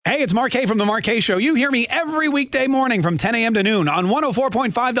Hey, it's Mark K from The Mark K Show. You hear me every weekday morning from 10 a.m. to noon on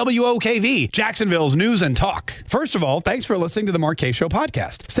 104.5 WOKV, Jacksonville's News and Talk. First of all, thanks for listening to The Mark K Show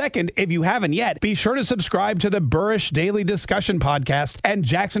podcast. Second, if you haven't yet, be sure to subscribe to the Burrish Daily Discussion podcast and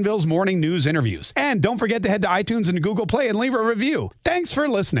Jacksonville's Morning News Interviews. And don't forget to head to iTunes and Google Play and leave a review. Thanks for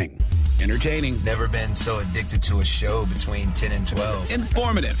listening. Entertaining. Never been so addicted to a show between 10 and 12.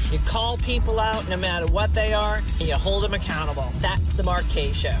 Informative. You call people out no matter what they are, and you hold them accountable. That's the Mark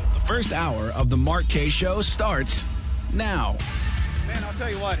K Show. The first hour of the Mark K Show starts now. Man, I'll tell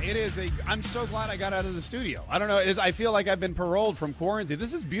you what, I'm so glad I got out of the studio. I don't know, I feel like I've been paroled from quarantine.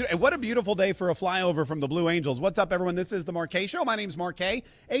 This is beautiful. What a beautiful day for a flyover from the Blue Angels. What's up, everyone? This is the Mark K Show. My name's Mark K,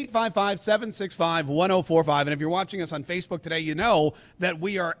 855-765-1045. And if you're watching us on Facebook today, you know that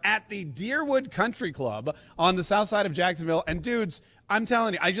we are at the Deerwood Country Club on the south side of Jacksonville. And dudes, I'm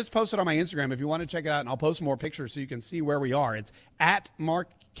telling you, I just posted on my Instagram if you want to check it out, and I'll post more pictures so you can see where we are. It's at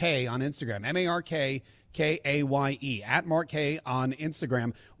Mark K on Instagram, MARK Kaye, at Mark K on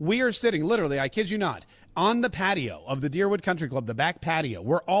Instagram. We are sitting, literally, I kid you not, on the patio of the Deerwood Country Club, the back patio.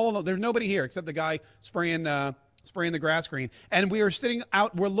 We're all alone. There's nobody here except the guy spraying the grass green. And we are sitting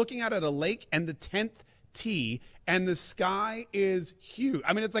out, we're looking out at a lake and the 10th tee, and the sky is huge.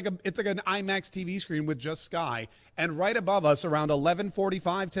 I mean, it's like an IMAX TV screen with just sky. And right above us, around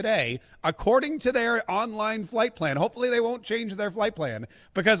 11:45 today, according to their online flight plan, hopefully they won't change their flight plan,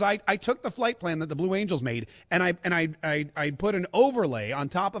 because I took the flight plan that the Blue Angels made and I put an overlay on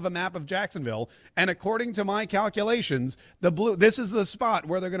top of a map of Jacksonville. And according to my calculations, this is the spot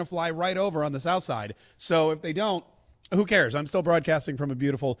where they're going to fly right over on the south side. So if they don't, who cares? I'm still broadcasting from a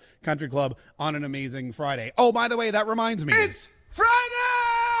beautiful country club on an amazing Friday. Oh, by the way, that reminds me. It's Friday!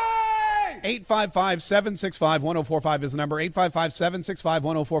 855-765-1045 is the number.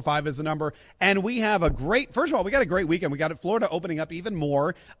 855-765-1045 is the number. And we have first of all, we got a great weekend. We got Florida opening up even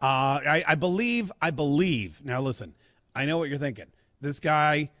more. I believe, now listen, I know what you're thinking. This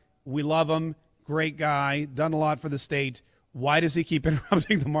guy, we love him, great guy, done a lot for the state. Why does he keep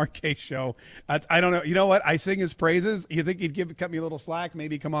interrupting the Mark K Show? I don't know. You know what? I sing his praises. You think he'd cut me a little slack?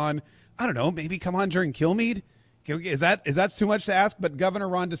 Maybe come on. I don't know. Maybe come on during Kilmeade? Is that too much to ask? But Governor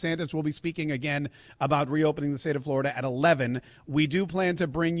Ron DeSantis will be speaking again about reopening the state of Florida at 11. We do plan to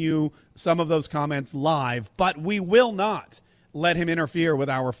bring you some of those comments live, but we will not let him interfere with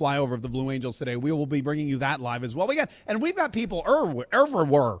our flyover of the Blue Angels today. We will be bringing you that live as well. We've got people everywhere.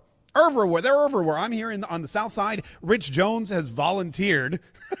 They're everywhere. I'm here on the south side. Rich Jones has volunteered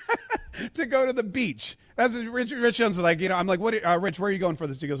to go to the beach. That's Rich Jones is like, I'm like, what, Rich, where are you going for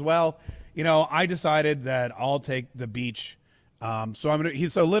this? He goes, well, I decided that I'll take the beach.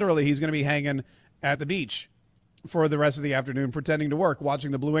 So literally he's going to be hanging at the beach for the rest of the afternoon, pretending to work,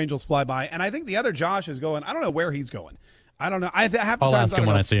 watching the Blue Angels fly by. And I think the other Josh is going, I don't know where he's going. I don't know. I'll ask him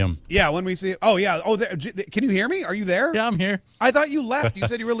when I see him. Yeah, when we see. Oh, yeah. Oh, can you hear me? Are you there? Yeah, I'm here. I thought you left. You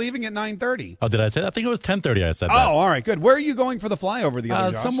said you were leaving at 9:30. Oh, did I say that? I think it was 10:30 I said that. Oh, all right, good. Where are you going for the flyover the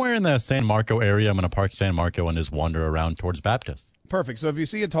other Josh? Somewhere in the San Marco area. I'm going to park San Marco and just wander around towards Baptist. Perfect. So if you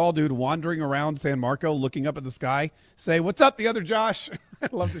see a tall dude wandering around San Marco looking up at the sky, say, what's up, the other Josh? I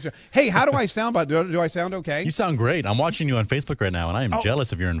love the show. Hey, how do I sound? Do I sound okay? You sound great. I'm watching you on Facebook right now, and I am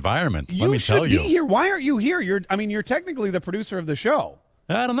jealous of your environment. Let me tell you. You should be here. Why aren't you here? You're technically the producer of the show.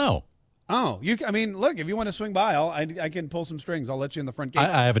 I don't know. Oh, look, if you want to swing by, I can pull some strings. I'll let you in the front gate.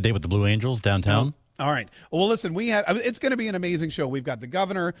 I have a date with the Blue Angels downtown. All right. Well, listen, it's going to be an amazing show. We've got the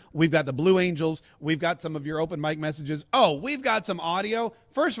governor. We've got the Blue Angels. We've got some of your open mic messages. Oh, we've got some audio.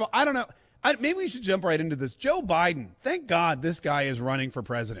 First of all, I don't know. Maybe we should jump right into this. Joe Biden. Thank God this guy is running for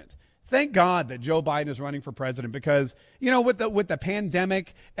president. Thank God that Joe Biden is running for president, because, with the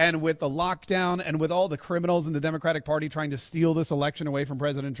pandemic and with the lockdown and with all the criminals in the Democratic Party trying to steal this election away from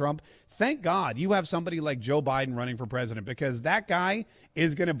President Trump, thank God you have somebody like Joe Biden running for president, because that guy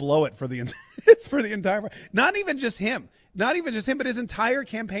is going to blow it for the entire, not even just him, but his entire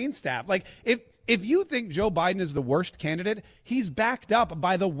campaign staff. Like, if you think Joe Biden is the worst candidate, he's backed up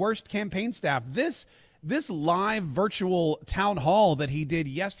by the worst campaign staff. This live virtual town hall that he did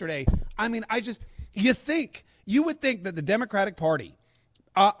yesterday, you would think that the Democratic Party,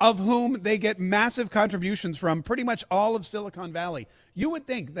 of whom they get massive contributions from pretty much all of Silicon Valley, you would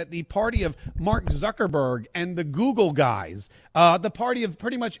think that the party of Mark Zuckerberg and the Google guys, the party of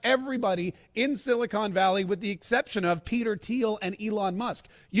pretty much everybody in Silicon Valley, with the exception of Peter Thiel and Elon Musk,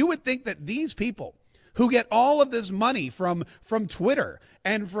 you would think that these people who get all of this money from Twitter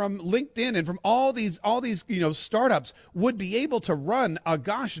and from LinkedIn and from all these startups would be able to run a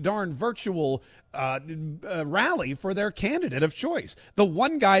gosh darn virtual rally for their candidate of choice, the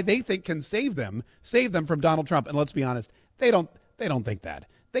one guy they think can save them from Donald Trump. And let's be honest, they don't think that.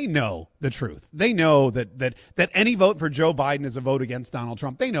 They know the truth. They know that any vote for Joe Biden is a vote against Donald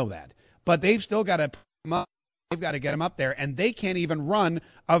Trump. They know that. But they've still got to put him up. They've got to get him up there, and they can't even run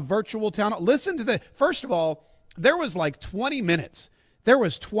a virtual town. Listen to first of all, there was like 20 minutes. There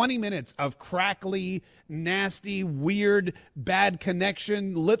was 20 minutes of crackly, nasty, weird, bad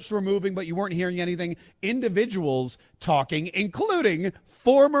connection, lips were moving, but you weren't hearing anything. Individuals talking, including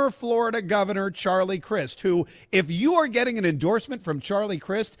former Florida Governor Charlie Crist, who, if you are getting an endorsement from Charlie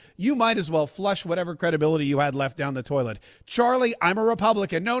Crist, you might as well flush whatever credibility you had left down the toilet. Charlie, I'm a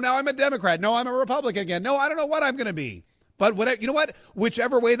Republican. No, now I'm a Democrat. No, I'm a Republican again. No, I don't know what I'm going to be. But whatever, you know what?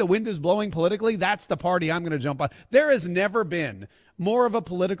 Whichever way the wind is blowing politically, that's the party I'm going to jump on. There has never been more of a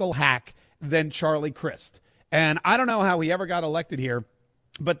political hack than Charlie Crist. And I don't know how he ever got elected here,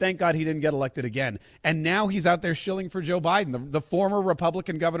 but thank God he didn't get elected again. And now he's out there shilling for Joe Biden. The former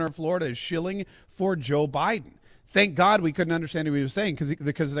Republican governor of Florida is shilling for Joe Biden. Thank God we couldn't understand what he was saying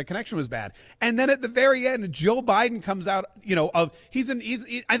because the connection was bad. And then at the very end, Joe Biden comes out,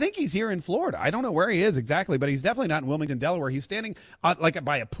 I think he's here in Florida. I don't know where he is exactly, but he's definitely not in Wilmington, Delaware. He's standing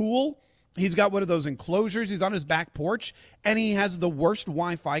by a pool. He's got one of those enclosures. He's on his back porch, and he has the worst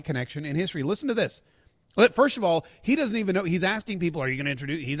Wi-Fi connection in history. Listen to this. First of all, he doesn't even know. He's asking people, are you going to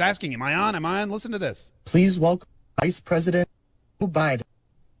introduce? He's asking, am I on? Am I on? Listen to this. Please welcome Vice President Joe Biden.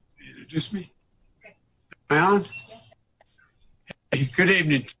 Introduce me. Am I on? Yes. Hey, good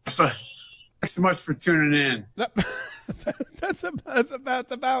evening, Tampa. Thanks so much for tuning in. That's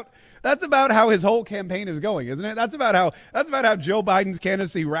about how his whole campaign is going, isn't it? That's about how Joe Biden's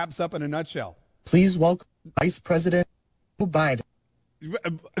candidacy wraps up in a nutshell. Please welcome Vice President Joe Biden.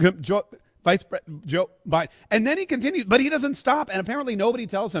 Joe Biden. And then he continues, but he doesn't stop. And apparently nobody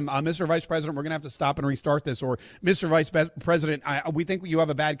tells him, Mr. Vice President, we're going to have to stop and restart this. Or Mr. Vice President, we think you have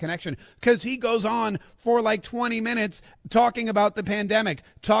a bad connection. Because he goes on for like 20 minutes talking about the pandemic,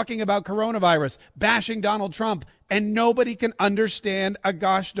 talking about coronavirus, bashing Donald Trump. And nobody can understand a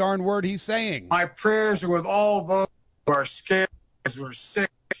gosh darn word he's saying. My prayers are with all those who are scared, who are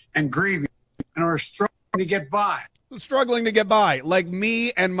sick and grieving, and are struggling to get by. Struggling to get by, like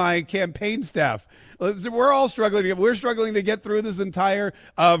me and my campaign staff. We're all struggling. We're struggling to get through this entire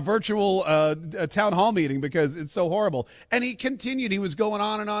virtual town hall meeting because it's so horrible. And he continued. He was going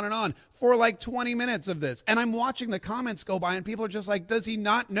on and on and on for like 20 minutes of this. And I'm watching the comments go by, and people are just like, does he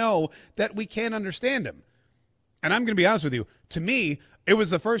not know that we can't understand him? And I'm going to be honest with you. To me, it was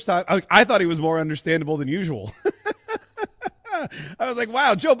the first time. I thought he was more understandable than usual. I was like,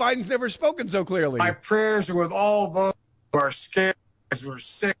 wow, Joe Biden's never spoken so clearly. My prayers are with all those who are scared, who are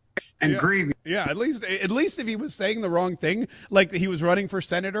sick and grieving. Yeah, at least if he was saying the wrong thing, like he was running for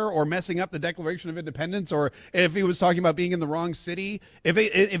senator or messing up the Declaration of Independence, or if he was talking about being in the wrong city, if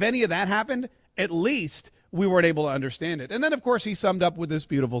any of that happened, at least we weren't able to understand it. And then, of course, he summed up with this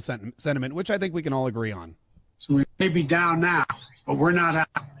beautiful sentiment, which I think we can all agree on. So we may be down now, but we're not out.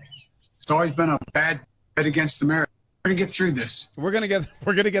 It's always been a bad bet against America. We're going to get through this. We're going to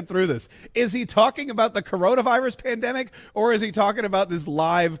get through this. Is he talking about the coronavirus pandemic, or is he talking about this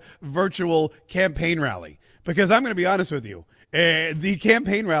live virtual campaign rally? Because I'm going to be honest with you. The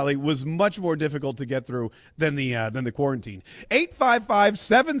campaign rally was much more difficult to get through than the quarantine.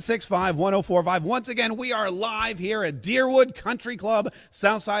 855-765-1045. Once again, we are live here at Deerwood Country Club,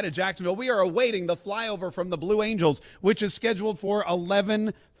 south side of Jacksonville. We are awaiting the flyover from the Blue Angels, which is scheduled for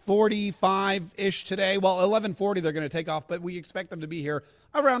 11:45-ish today. Well, 11:40 they're going to take off, but we expect them to be here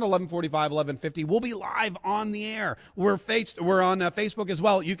around 11:45, 11:50. We'll be live on the air. We're on Facebook as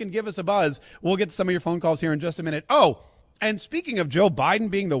well. You can give us a buzz. We'll get to some of your phone calls here in just a minute. Oh, and speaking of Joe Biden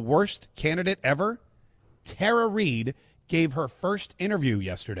being the worst candidate ever, Tara Reid gave her first interview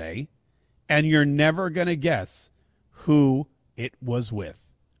yesterday, and you're never going to guess who it was with.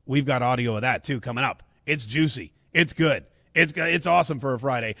 We've got audio of that, too, coming up. It's juicy. It's good. It's awesome for a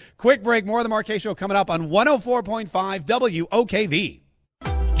Friday. Quick break. More of the Mark Kaye Show coming up on 104.5 WOKV.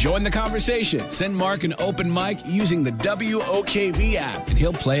 Join the conversation. Send Mark an open mic using the WOKV app, and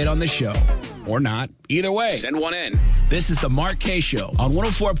he'll play it on the show. Or not. Either way, send one in. This is the Mark Kaye Show on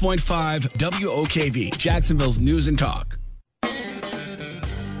 104.5 WOKV, Jacksonville's News and Talk.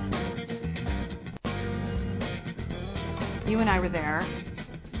 You and I were there,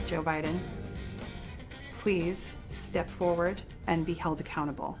 Joe Biden. Please step forward and be held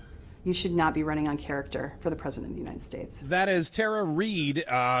accountable. You should not be running on character for the President of the United States. That is Tara Reid,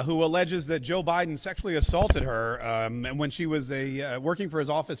 who alleges that Joe Biden sexually assaulted her when she was working for his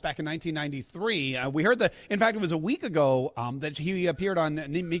office back in 1993. We heard that, in fact, it was a week ago that he appeared on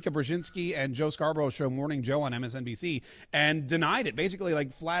Mika Brzezinski and Joe Scarborough's show Morning Joe on MSNBC and denied it, basically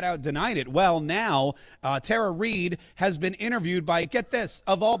like flat out denied it. Well, now Tara Reid has been interviewed by, get this,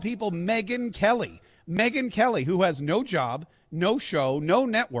 of all people, Megyn Kelly. Megyn Kelly, who has no job, no show, no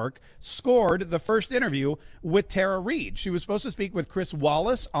network, scored the first interview with Tara Reid. She was supposed to speak with Chris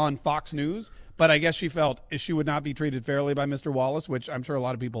Wallace on Fox News, but I guess she felt she would not be treated fairly by Mr. Wallace, which I'm sure a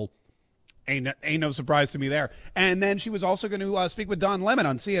lot of people ain't no surprise to me there. And then she was also going to speak with Don Lemon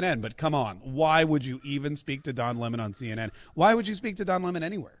on CNN, but come on, why would you even speak to Don Lemon on CNN? Why would you speak to Don Lemon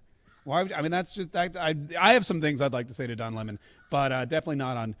anywhere? Why? I mean, that's just I have some things I'd like to say to Don Lemon, but definitely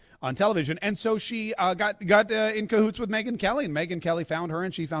not on television. And so she got in cahoots with Megyn Kelly, and Megyn Kelly found her,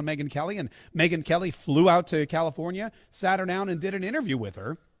 and she found Megyn Kelly, and Megyn Kelly flew out to California, sat her down, and did an interview with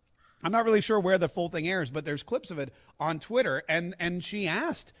her. I'm not really sure where the full thing airs, but there's clips of it on Twitter, and she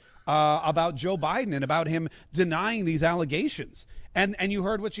asked about Joe Biden and about him denying these allegations. And you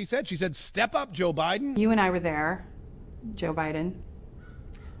heard what she said. She said, "Step up, Joe Biden." You and I were there, Joe Biden.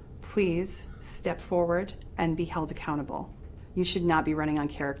 Please step forward and be held accountable. You should not be running on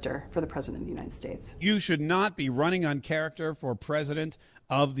character for the President of the United States. You should not be running on character for President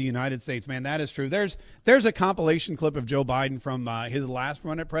of the United States. Man, that is true. There's a compilation clip of Joe Biden from his last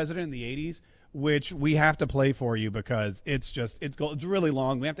run at president in the 80s, which we have to play for you because it's really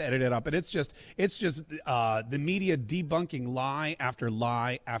long. We have to edit it up, but it's just the media debunking lie after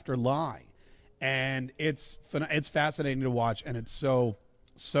lie after lie, and it's fascinating to watch, and it's so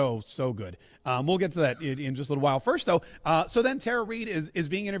good. We'll get to that in just a little while. First, though, so then Tara Reid is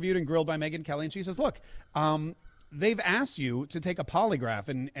being interviewed and grilled by Megyn Kelly, and she says, "Look, they've asked you to take a polygraph,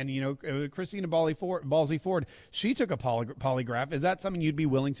 and you know, Christina Ballsy Ford, she took a polygraph. Is that something you'd be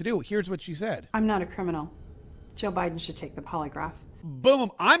willing to do?" Here's what she said. I'm not a criminal. Joe Biden should take the polygraph.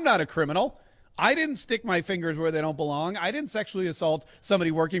 Boom! I'm not a criminal. I didn't stick my fingers where they don't belong. I didn't sexually assault somebody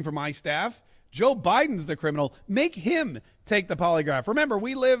working for my staff. Joe Biden's the criminal. Make him take the polygraph. Remember,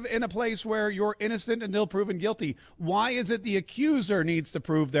 we live in a place where you're innocent until proven guilty. Why is it the accuser needs to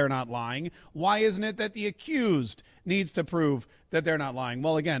prove they're not lying? Why isn't it that the accused needs to prove that they're not lying?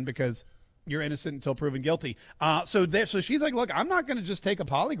 Well, again, because you're innocent until proven guilty. So she's like, look, I'm not going to just take a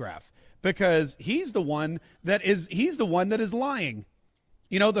polygraph because he's the one that is lying.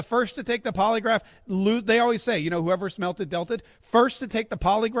 You know, the first to take the polygraph, they always say, you know, whoever smelt it dealt it. First to take the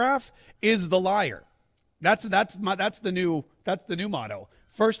polygraph is the liar. That's the new motto.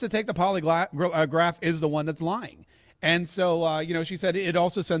 First to take the polygraph is the one that's lying. And so, you know, she said it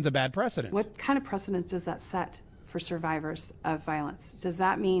also sends a bad precedent. What kind of precedent does that set for survivors of violence? Does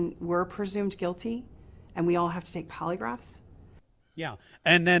that mean we're presumed guilty and we all have to take polygraphs? Yeah.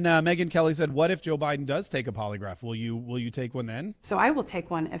 And then Megyn Kelly said, what if Joe Biden does take a polygraph? Will you take one then? So I will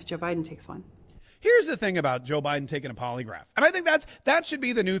take one if Joe Biden takes one. Here's the thing about Joe Biden taking a polygraph. And I think that should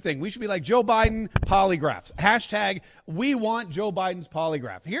be the new thing. We should be like, Joe Biden polygraphs. Hashtag, we want Joe Biden's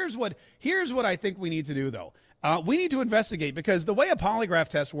polygraph. Here's what I think we need to do, though. We need to investigate, because the way a polygraph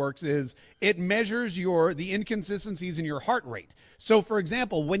test works is it measures the inconsistencies in your heart rate. So, for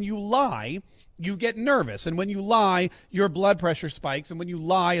example, when you lie, you get nervous. And when you lie, your blood pressure spikes. And when you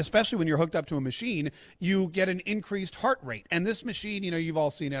lie, especially when you're hooked up to a machine, you get an increased heart rate. And this machine, you know, you've all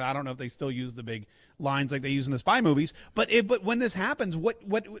seen it. I don't know if they still use the big lines like they use in the spy movies. But when this happens, what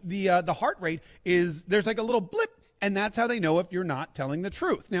the heart rate is, there's like a little blip. And that's how they know if you're not telling the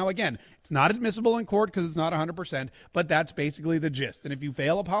truth. Now, again, it's not admissible in court because it's not 100%, but that's basically the gist. And if you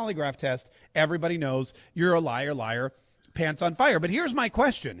fail a polygraph test, everybody knows you're a liar, pants on fire. But here's my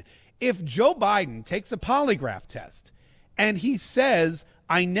question. If Joe Biden takes a polygraph test and he says,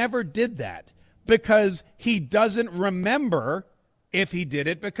 I never did that, because he doesn't remember if he did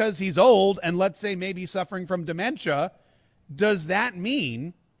it because he's old and, let's say, maybe suffering from dementia, does that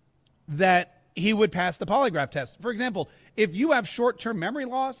mean that he would pass the polygraph test? For example, if you have short-term memory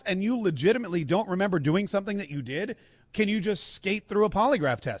loss and you legitimately don't remember doing something that you did, can you just skate through a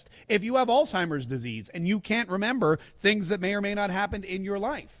polygraph test? If you have Alzheimer's disease and you can't remember things that may or may not happen in your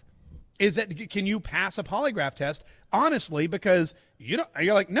life, can you pass a polygraph test honestly? Because you're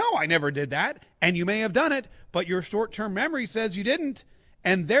like, no, I never did that. And you may have done it, but your short-term memory says you didn't.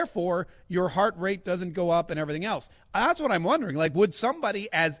 And therefore, your heart rate doesn't go up and everything else. That's what I'm wondering. Like, would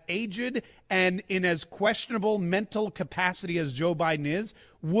somebody as aged and in as questionable mental capacity as Joe Biden is,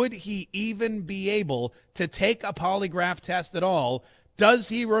 would he even be able to take a polygraph test at all? Does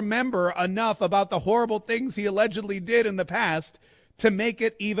he remember enough about the horrible things he allegedly did in the past to make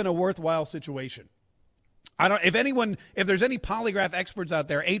it even a worthwhile situation. I don't. If there's any polygraph experts out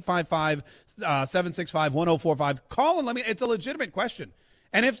there, 855-765-1045, call and let me. It's a legitimate question.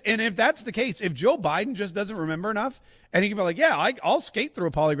 And if that's the case, if Joe Biden just doesn't remember enough, and he can be like, yeah, I'll skate through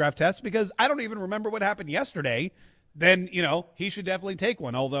a polygraph test because I don't even remember what happened yesterday, then he should definitely take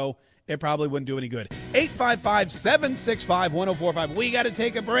one. Although it probably wouldn't do any good. 855-765-1045. We got to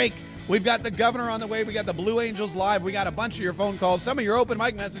take a break. We've got the governor on the way. We got the Blue Angels live. We got a bunch of your phone calls, some of your open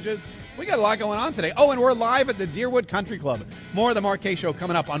mic messages. We got a lot going on today. Oh, and we're live at the Deerwood Country Club. More of the Mark Kaye Show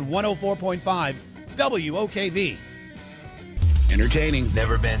coming up on 104.5 WOKV. Entertaining.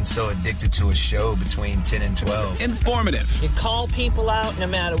 Never been so addicted to a show between 10 and 12. Informative. You call people out no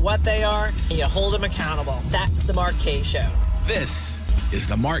matter what they are, and you hold them accountable. That's the Mark Kaye Show. This is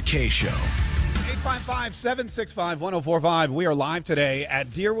the Mark Kaye Show. 855-765-1045. We are live today at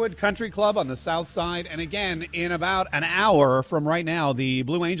Deerwood Country Club on the south side. And again, in about an hour from right now, the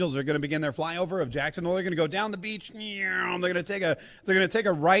Blue Angels are going to begin their flyover of Jacksonville. They're going to go down the beach. They're going to take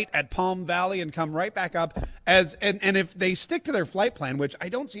a right at Palm Valley and come right back up. And if they stick to their flight plan, which I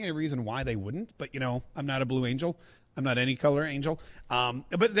don't see any reason why they wouldn't, but I'm not a Blue Angel. I'm not any color angel.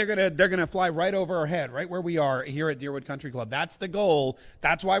 But they're gonna fly right over our head, right where we are here at Deerwood Country Club. That's the goal.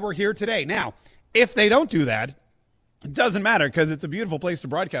 That's why we're here today. Now, if they don't do that, it doesn't matter because it's a beautiful place to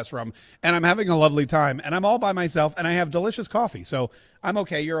broadcast from, and I'm having a lovely time, and I'm all by myself, and I have delicious coffee, so I'm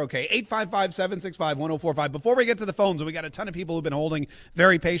okay. You're okay. 855-765-1045. Before we get to the phones, we got a ton of people who've been holding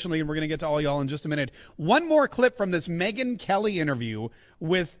very patiently, and we're going to get to all y'all in just a minute. One more clip from this Megyn Kelly interview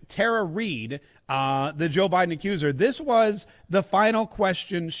with Tara Reid, the Joe Biden accuser. This was the final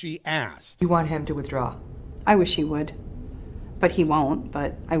question she asked. You want him to withdraw? I wish he would. But he won't,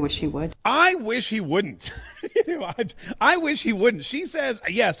 but I wish he would. I wish he wouldn't. I wish he wouldn't. She says,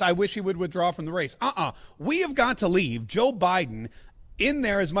 yes, I wish he would withdraw from the race. We have got to leave Joe Biden in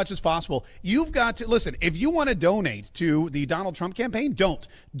there as much as possible. You've got to, listen, if you want to donate to the Donald Trump campaign, don't.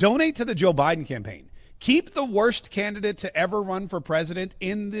 Donate to the Joe Biden campaign. Keep the worst candidate to ever run for president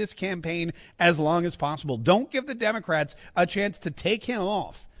in this campaign as long as possible. Don't give the Democrats a chance to take him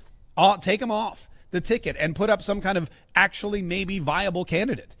off. Take him off the ticket and put up some kind of actually maybe viable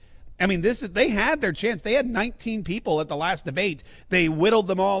candidate. I mean, they had their chance. They had 19 people at the last debate. They whittled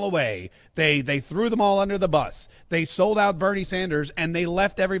them all away. They threw them all under the bus. They sold out Bernie Sanders, and they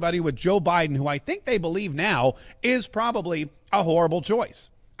left everybody with Joe Biden, who I think they believe now is probably a horrible choice.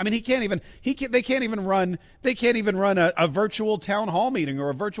 I mean, they can't even run a virtual town hall meeting or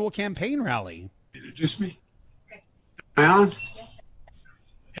a virtual campaign rally. Introduce me. Am I on?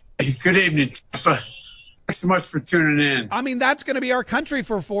 Hey, good evening, Tampa. Thanks so much for tuning in. I mean, that's going to be our country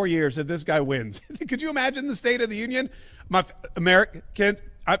for 4 years if this guy wins. Could you imagine the State of the Union? Americans,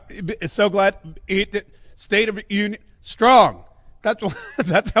 so glad. State of the Union, strong.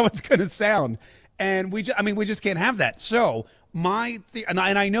 That's how it's going to sound. And we just can't have that. So and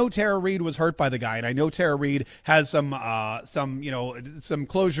I know Tara Reid was hurt by the guy, and I know Tara Reid has some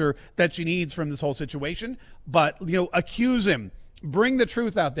closure that she needs from this whole situation. But accuse him. Bring the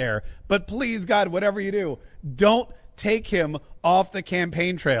truth out there. But please, God, whatever you do, don't take him off the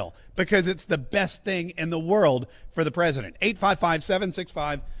campaign trail because it's the best thing in the world for the president.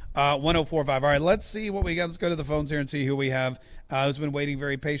 855-765-1045. All right, let's see what we got. Let's go to the phones here and see who we have who's been waiting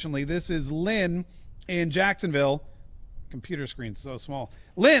very patiently. This is Lynn in Jacksonville. Computer screen's so small.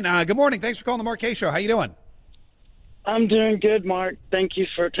 Lynn, good morning. Thanks for calling the Mark Kaye Show. How you doing? I'm doing good, Mark. Thank you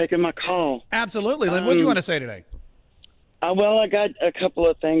for taking my call. Absolutely. Lynn, what do you want to say today? Well, I got a couple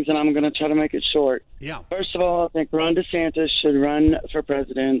of things, and I'm going to try to make it short. Yeah. First of all, I think Ron DeSantis should run for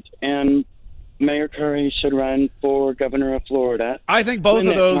president, and Mayor Curry should run for governor of Florida. I think both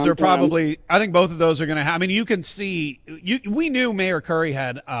of those are probably. I think both of those are going to. I mean, you can see. We knew Mayor Curry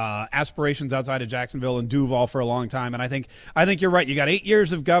had aspirations outside of Jacksonville and Duval for a long time, and I think you're right. You got 8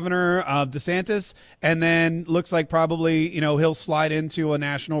 years of Governor DeSantis, and then looks like probably he'll slide into a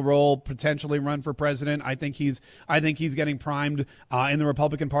national role, potentially run for president. I think he's getting primed in the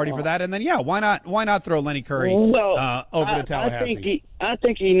Republican Party for that, and then why not throw Lenny Curry over to Tallahassee? I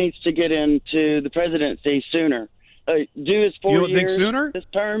think he needs to get into the presidency sooner. Do his 4 years this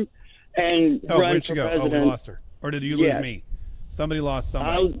term and run for president. Oh, we lost her. Or did you lose me? Somebody lost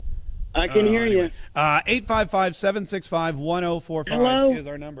somebody. I can hear you. 855-765-1045 is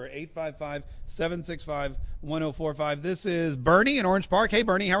our number. 855-765-1045. This is Bernie in Orange Park. Hey,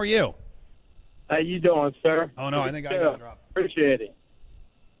 Bernie, how are you? How you doing, sir? Oh, no, I think I got dropped. Appreciate it.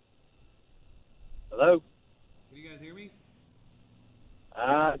 Hello? Can you guys hear me?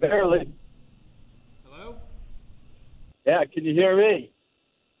 Barely. Hello? Yeah, can you hear me?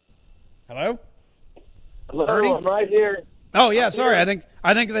 Hello? Hello, Bernie? I'm right here. Oh yeah, sorry. I think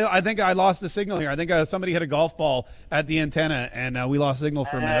I lost the signal here. I think somebody hit a golf ball at the antenna, and we lost signal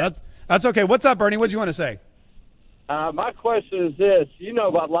for a minute. That's okay. What's up, Bernie? What do you want to say? My question is this: you know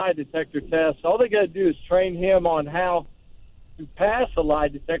about lie detector tests. All they got to do is train him on how to pass a lie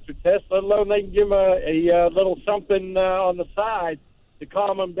detector test. Let alone they can give him a little something on the side to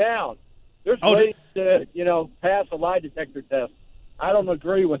calm him down. There's ways to pass a lie detector test. I don't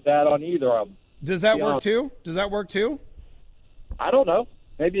agree with that on either of them. Does that work too? I don't know.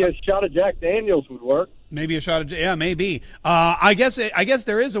 Maybe a shot of Jack Daniels would work. Maybe a shot of maybe. I guess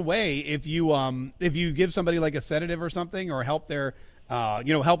there is a way if you give somebody like a sedative or something or help their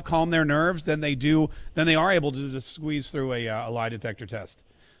help calm their nerves, then they are able to just squeeze through a lie detector test.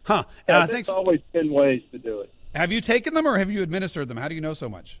 Huh? There's always been ways to do it. Have you taken them or have you administered them? How do you know so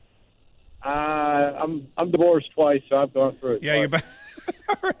much? I'm divorced twice, so I've gone through it. Yeah, you're.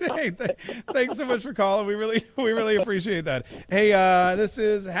 Hey, thanks so much for calling. We really appreciate that. Hey, this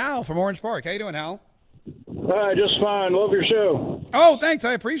is Hal from Orange Park. How you doing, Hal? Hi, just fine. Love your show. Oh, thanks.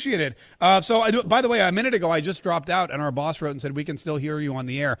 I appreciate it. By the way, a minute ago, I just dropped out, and our boss wrote and said we can still hear you on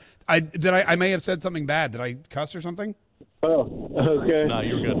the air. I may have said something bad. Did I cuss or something? Oh, okay. No,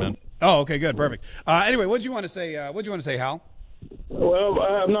 you were good, man. Oh, okay, good, perfect. Anyway, what do you want to say? Hal? Well,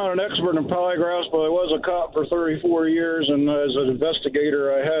 I'm not an expert in polygraphs, but I was a cop for 34 years, and as an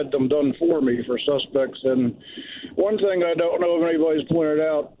investigator, I had them done for me for suspects. And one thing I don't know if anybody's pointed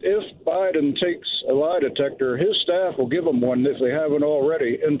out, if Biden takes a lie detector, his staff will give him one if they haven't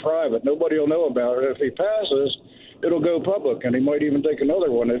already in private. Nobody will know about it. If he passes, it'll go public, and he might even take another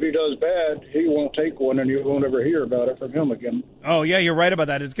one. If he does bad, he won't take one, and you won't ever hear about it from him again. Oh, yeah, you're right about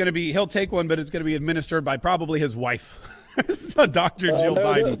that. He'll take one, but it's going to be administered by probably his wife. Dr. Jill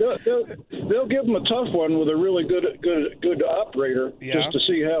Biden. They'll give him a tough one with a really good operator just to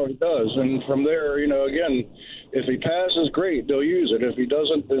see how he does. And from there, again, if he passes, great, they'll use it. If he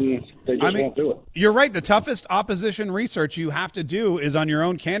doesn't, then they just won't do it. You're right. The toughest opposition research you have to do is on your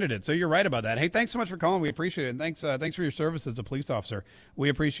own candidate. So you're right about that. Hey, thanks so much for calling. We appreciate it. And thanks for your service as a police officer. We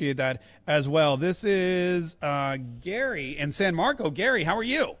appreciate that as well. This is Gary in San Marco. Gary, how are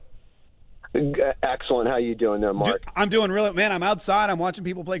you? Excellent. How you doing there, Mark? I'm doing really, man. I'm outside. I'm watching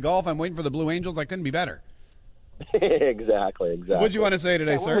people play golf. I'm waiting for the Blue Angels. I couldn't be better. Exactly. What'd you want to say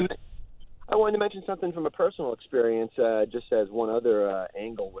today, sir? I wanted to mention something from a personal experience, just as one other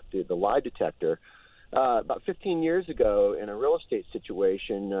angle with the lie detector. About 15 years ago, in a real estate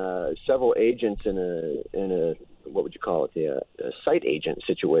situation, several agents in a what would you call it, a site agent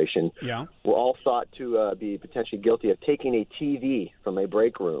situation, were all thought to be potentially guilty of taking a TV from a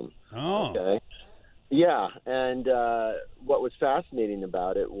break room. Oh. Okay. Yeah, and what was fascinating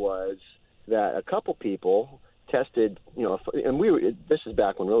about it was that a couple people tested, and this is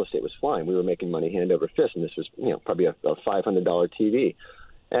back when real estate was flying. We were making money hand over fist, and this was, probably a $500 TV.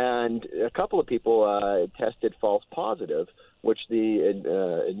 And a couple of people tested false positive, which the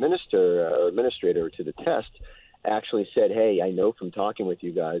administrator to the test actually said, hey, I know from talking with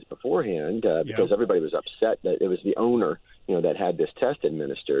you guys beforehand, because everybody was upset that it was the owner, that had this test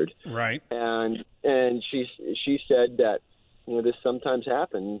administered. Right. And she said that, this sometimes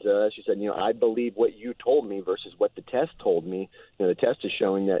happens. She said, I believe what you told me versus what the test told me. The test is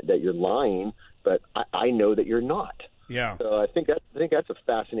showing that you're lying, but I know that you're not. Yeah. So I think that's a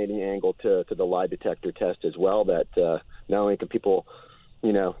fascinating angle to the lie detector test as well, that not only can people,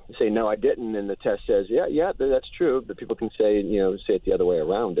 say, no, I didn't, and the test says, yeah, that's true, but people can say, say it the other way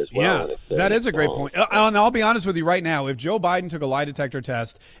around as well. Yeah, that is a great point. And I'll be honest with you right now, if Joe Biden took a lie detector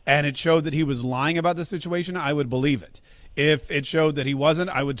test and it showed that he was lying about the situation, I would believe it. If it showed that he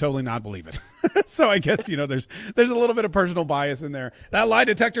wasn't, I would totally not believe it. So I guess, there's a little bit of personal bias in there. That lie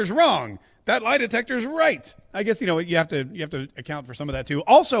detector's wrong. That lie detector's right. I guess, you have to account for some of that too.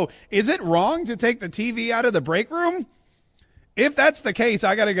 Also, is it wrong to take the TV out of the break room? If that's the case,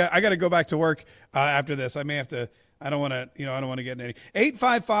 I gotta go back to work after this. I may have to. I don't want to get in any.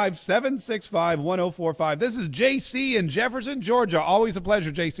 855-765-1045. This is JC in Jefferson, Georgia. Always a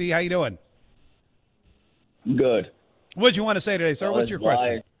pleasure, JC. How you doing? Good. What'd you want to say today, sir? What's your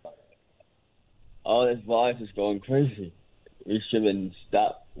question? All this virus is going crazy. We should have been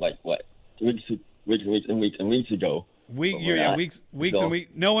stopped weeks ago. Weeks and weeks.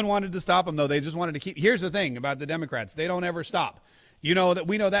 No one wanted to stop them, though. They just wanted to keep. Here's the thing about the Democrats: they don't ever stop. We know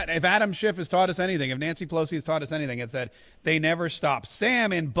that. If Adam Schiff has taught us anything, if Nancy Pelosi has taught us anything, it's that they never stop.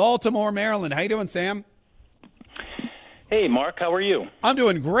 Sam in Baltimore, Maryland. How you doing, Sam? Hey, Mark. How are you? I'm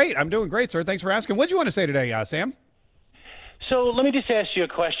doing great. Sir. Thanks for asking. What do you want to say today, Sam? So let me just ask you a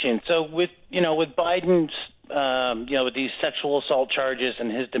question. So with Biden's with these sexual assault charges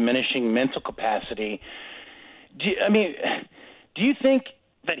and his diminishing mental capacity, do you think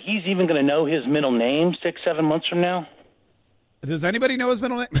that he's even going to know his middle name 6-7 months from now? Does anybody know his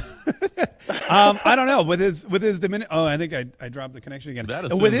middle name? I don't know. With his I think I dropped the connection again.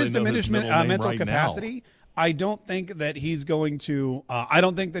 With his diminishment mental capacity, I don't think that he's going to. I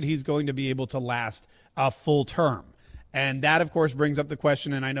don't think that he's going to be able to last a full term. And that, of course, brings up the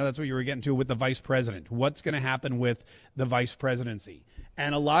question, and I know that's what you were getting to with the vice president. What's going to happen with the vice presidency?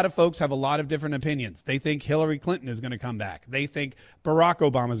 And a lot of folks have a lot of different opinions. They think Hillary Clinton is going to come back. They think Barack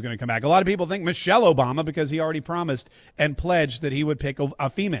Obama is going to come back. A lot of people think Michelle Obama, because he already promised and pledged that he would pick a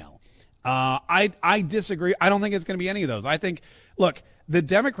female. I disagree. I don't think it's going to be any of those. I think, look, the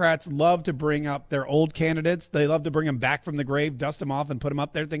Democrats love to bring up their old candidates. They love to bring them back from the grave, dust them off, and put them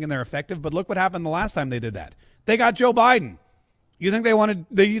up there thinking they're effective. But look what happened the last time they did that. They got Joe Biden. You think they want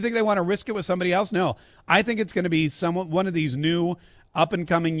to risk it with somebody else? No. I think it's going to be one of these new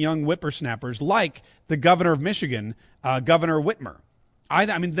up-and-coming young whippersnappers like the governor of Michigan, Governor Whitmer.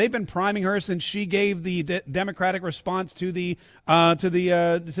 I mean, they've been priming her since she gave the Democratic response to the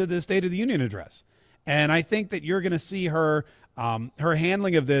State of the Union address. And I think that you're going to see her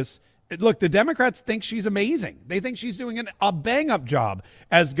handling of this. Look, the Democrats think she's amazing. They think she's doing a bang-up job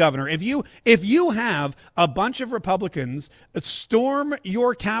as governor. If you have a bunch of Republicans storm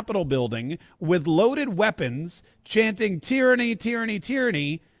your Capitol building with loaded weapons, chanting tyranny, tyranny,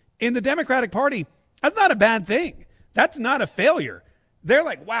 tyranny in the Democratic Party, that's not a bad thing. That's not a failure. They're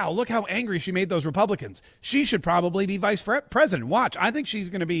like, wow, look how angry she made those Republicans. She should probably be vice president. Watch. I think she's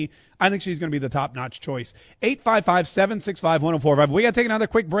going to be the top-notch choice. 855-765-1045. We got to take another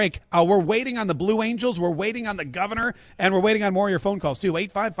quick break. We're waiting on the Blue Angels. We're waiting on the governor, and we're waiting on more of your phone calls, too.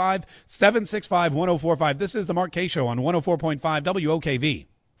 855-765-1045. This is the Mark Kaye Show on 104.5 WOKV.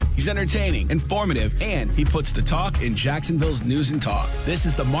 He's entertaining, informative, and he puts the talk in Jacksonville's news and talk. This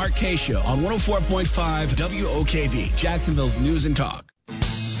is the Mark Kaye Show on 104.5 WOKV, Jacksonville's news and talk.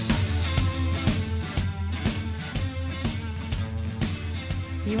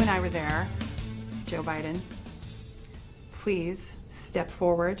 You and I were there, Joe Biden. Please step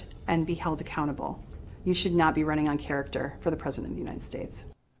forward and be held accountable. You should not be running on character for the President of the United States.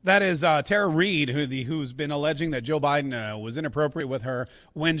 That is Tara Reid, who's been alleging that Joe Biden was inappropriate with her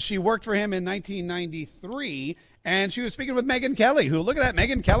when she worked for him in 1993. And she was speaking with Megyn Kelly, who, look at that,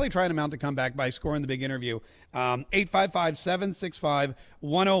 Megyn Kelly trying to mount a comeback by scoring the big interview.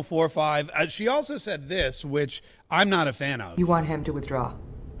 855-765-1045. She also said this, which I'm not a fan of. You want him to withdraw?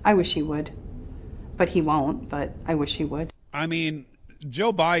 I wish he would, but he won't, but I wish he would. I mean,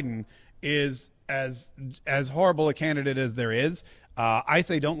 Joe Biden is as horrible a candidate as there is. I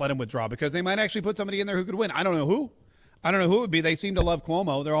say don't let him withdraw, because they might actually put somebody in there who could win. I don't know who. I don't know who it would be. They seem to love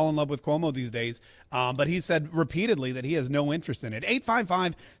Cuomo. They're all in love with Cuomo these days. But he said repeatedly that he has no interest in it.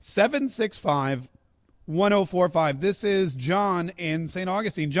 855-765-1045. This is John in St.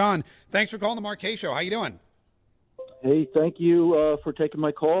 Augustine. John, thanks for calling the Mark Kaye Show. How you doing? Hey, thank you for taking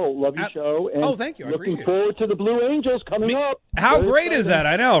my call. Love your show. And thank you. I looking forward to the Blue Angels coming up. How great is that?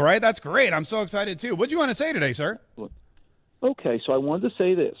 I know, right? That's great. I'm so excited, too. What do you want to say today, sir? Okay, so I wanted to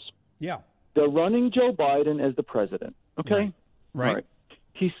say this. Yeah. They're running Joe Biden as the president, okay? Right. All right.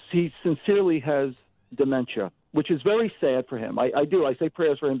 He sincerely has dementia, which is very sad for him. I do. I say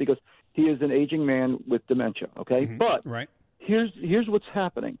prayers for him because he is an aging man with dementia, okay? Mm-hmm. But here's what's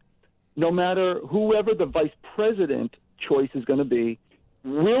happening. No matter whoever the vice president choice is going to be,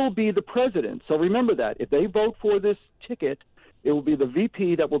 will be the president. So remember that. If they vote for this ticket, it will be the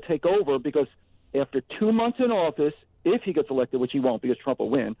VP that will take over, because after 2 months in office, if he gets elected, which he won't because Trump will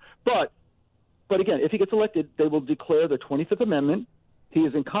win, but again, if he gets elected, they will declare the 25th Amendment. He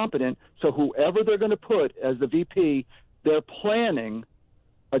is incompetent. So whoever they're going to put as the VP, they're planning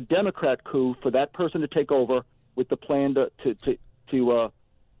a Democrat coup for that person to take over with the plan to 25th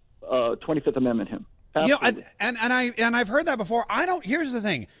Amendment him. Absolutely. You know, and I've heard that before. Here's the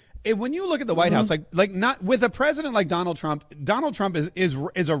thing. When you look at the White House, like not with a president like Donald Trump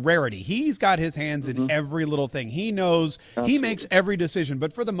is a rarity. He's got his hands in every little thing. He knows. He makes every decision.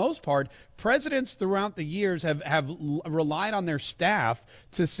 But for the most part, presidents throughout the years have relied on their staff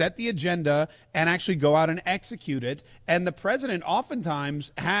to set the agenda and actually go out and execute it. And the president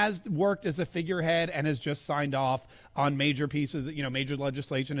oftentimes has worked as a figurehead and has just signed off on major pieces, major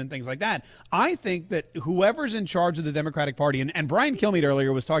legislation and things like that. I think that whoever's in charge of the Democratic Party, and Brian Kilmeade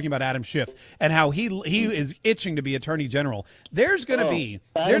earlier was talking about Adam Schiff and how he is itching to be Attorney General. There's going to be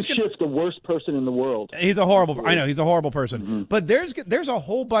Adam Schiff's the worst person in the world. He's a horrible. I know he's a horrible person. But there's a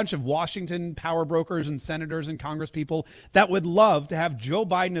whole bunch of Washington power brokers and senators and Congress people that would love to have Joe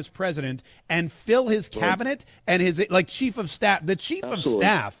Biden as president and fill his cabinet and his chief of staff. The chief of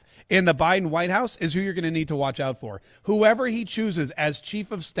staff in the Biden White House is who you're going to need to watch out for. Whoever he chooses as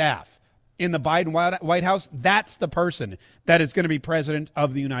chief of staff in the Biden White House, that's the person that is going to be president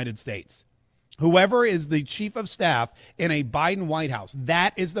of the United States. Whoever is the chief of staff in a Biden White House,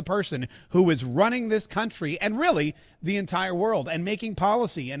 that is the person who is running this country and really the entire world and making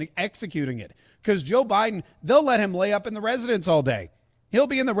policy and executing it. Because Joe Biden, they'll let him lay up in the residence all day. He'll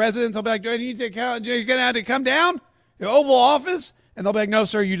be in the residence. I'll be like, do I need to come? You're going to have to come down? The Oval Office? And they'll be like, no,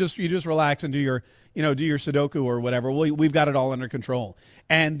 sir, you just relax and do your Sudoku or whatever. We've got it all under control.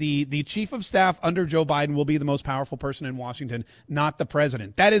 And the chief of staff under Joe Biden will be the most powerful person in Washington, not the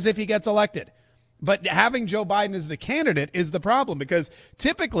president. That is if he gets elected. But having Joe Biden as the candidate is the problem, because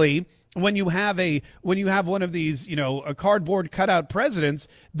typically when you have one of these, a cardboard cutout presidents,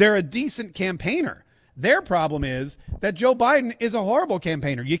 they're a decent campaigner. Their problem is that Joe Biden is a horrible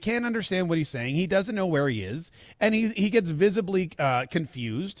campaigner. You can't understand what he's saying. He doesn't know where he is, and he gets visibly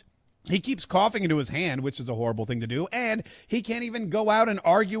confused. He keeps coughing into his hand, which is a horrible thing to do, and he can't even go out and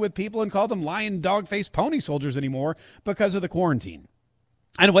argue with people and call them lying dog-faced pony soldiers anymore because of the quarantine.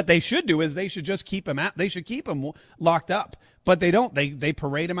 And what they should do is they should just keep him out. They should keep him locked up, but they don't. They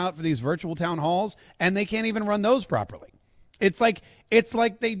parade him out for these virtual town halls, and they can't even run those properly. It's like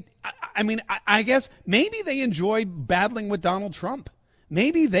they. I guess maybe they enjoy battling with Donald Trump.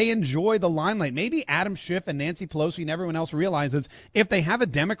 Maybe they enjoy the limelight. Maybe Adam Schiff and Nancy Pelosi and everyone else realizes if they have a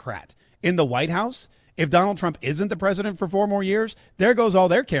Democrat in the White House, if Donald Trump isn't the president for 4 more years, there goes all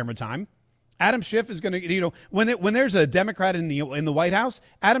their camera time. Adam Schiff is going to, when there's a Democrat in the White House,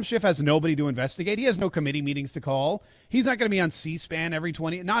 Adam Schiff has nobody to investigate. He has no committee meetings to call. He's not going to be on C-SPAN every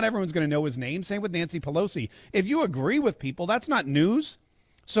 20. Not everyone's going to know his name. Same with Nancy Pelosi. If you agree with people, that's not news.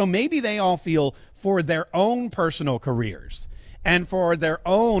 So maybe they all feel for their own personal careers and for their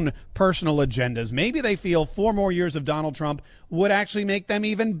own personal agendas, maybe they feel 4 more years of Donald Trump would actually make them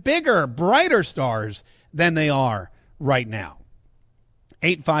even bigger, brighter stars than they are right now.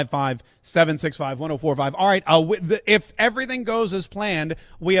 855-765-1045. All right, if everything goes as planned,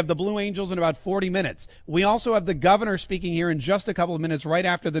 we have the Blue Angels in about 40 minutes. We also have the governor speaking here in just a couple of minutes right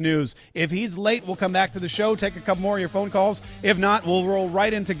after the news. If he's late, we'll come back to the show, take a couple more of your phone calls. If not, we'll roll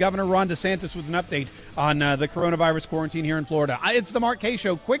right into Governor Ron DeSantis with an update on the coronavirus quarantine here in Florida. It's the Mark Kaye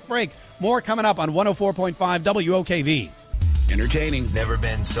Show. Quick break. More coming up on 104.5 WOKV. Entertaining. Never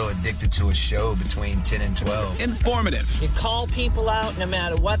been so addicted to a show between 10 and 12. Informative. You call people out no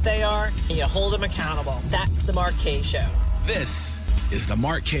matter what they are, and you hold them accountable. That's the Mark Kaye Show. This is the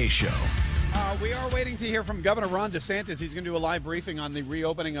Mark Kaye Show. We are waiting to hear from Governor Ron DeSantis. He's going to do a live briefing on the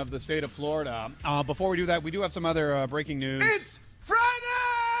reopening of the state of Florida. Before we do that, we do have some other breaking news. It's Friday!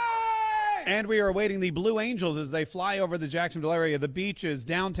 And we are awaiting the Blue Angels as they fly over the Jacksonville area, the beaches,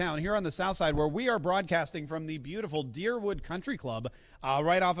 downtown, here on the south side, where we are broadcasting from the beautiful Deerwood Country Club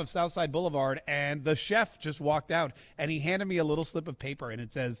right off of Southside Boulevard. And the chef just walked out, and he handed me a little slip of paper, and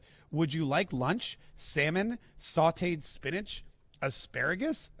it says, "Would you like lunch? Salmon, sautéed spinach,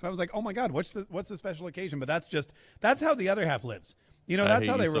 asparagus?" And I was like, "Oh my God, what's the special occasion?" But that's how the other half lives. That's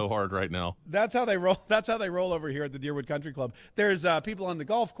how they so hard right now. That's how they roll. That's how they roll over here at the Deerwood Country Club. There's people on the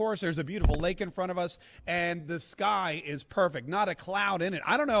golf course. There's a beautiful lake in front of us, and the sky is perfect. Not a cloud in it.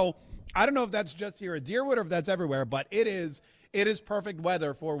 I don't know if that's just here at Deerwood or if that's everywhere, but it is perfect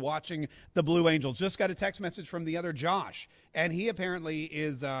weather for watching the Blue Angels. Just got a text message from the other Josh, and he apparently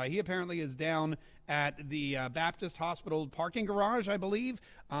is down at the Baptist Hospital parking garage, I believe,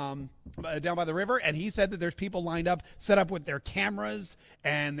 down by the river. And he said that there's people lined up, set up with their cameras,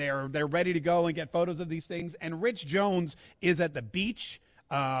 and they're ready to go and get photos of these things. And Rich Jones is at the beach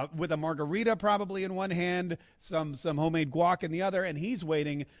with a margarita probably in one hand, some homemade guac in the other, and he's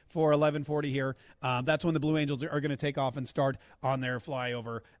waiting for 11:40 here. That's when the Blue Angels are going to take off and start on their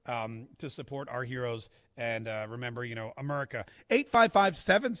flyover to support our heroes. And remember, MURICA.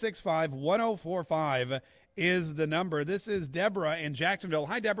 855-765-1045 is the number. This is Deborah in Jacksonville.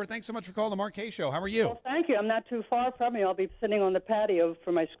 Hi, Deborah. Thanks so much for calling the Mark Kaye Show. How are you? Well, thank you. I'm not too far from you. I'll be sitting on the patio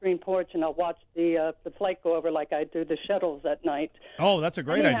for my screen porch, and I'll watch the flight go over like I do the shuttles at night. Oh, that's a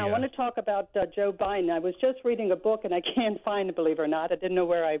great idea. I want to talk about Joe Biden. I was just reading a book, and I can't find it, believe it or not. I didn't know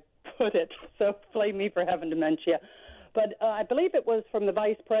where I put it, so blame me for having dementia. But I believe it was from the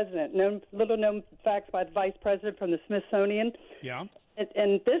vice president, little known facts by the vice president from the Smithsonian. Yeah.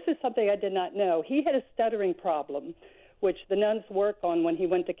 And this is something I did not know. He had a stuttering problem, which the nuns worked on when he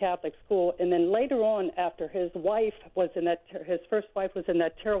went to Catholic school. And then later on, after his first wife was in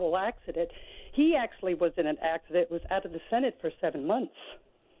that terrible accident, he actually was in an accident, was out of the Senate for 7 months.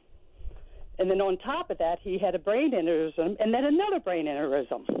 And then on top of that, he had a brain aneurysm and then another brain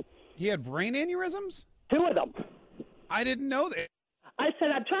aneurysm. He had brain aneurysms? 2 of them. I didn't know that. I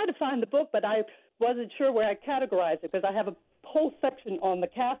said I tried to find the book, but I wasn't sure where I categorized it because I have a whole section on the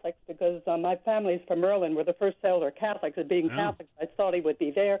Catholics because my family's from Maryland. We're the first settled Catholics, and being Catholics, I thought he would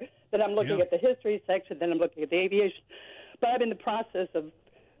be there. Then I'm looking at the history section. Then I'm looking at the aviation. But I'm in the process of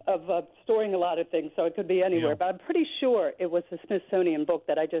storing a lot of things, so it could be anywhere. But I'm pretty sure it was the Smithsonian book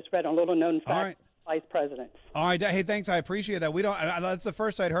that I just read on Little Known Facts. Vice presidents. All right. Hey, thanks. I appreciate that. We don't. That's the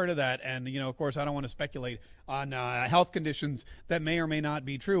first I'd heard of that, and of course, I don't want to speculate on health conditions that may or may not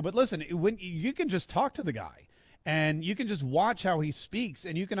be true. But listen, when you can just talk to the guy, and you can just watch how he speaks,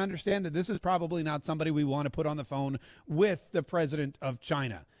 and you can understand that this is probably not somebody we want to put on the phone with the president of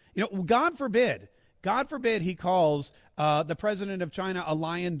China. God forbid he calls the president of China a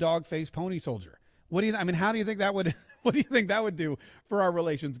lion, dog-faced pony soldier. What do you? I mean, how do you think that would? What do you think that would do for our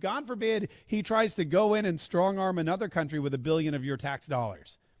relations? God forbid he tries to go in and strong arm another country with $1 billion of your tax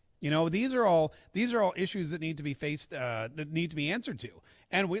dollars. These are all issues that need to be faced, that need to be answered to.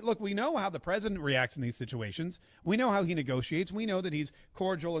 And we know how the president reacts in these situations. We know how he negotiates. We know that he's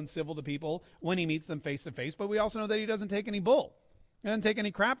cordial and civil to people when he meets them face to face. But we also know that he doesn't take any bull. He doesn't take any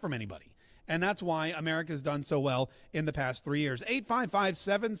crap from anybody. And that's why America's done so well in the past 3 years.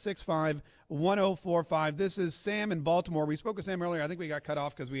 855-765-1045. This is Sam in Baltimore. We spoke with Sam earlier. I think we got cut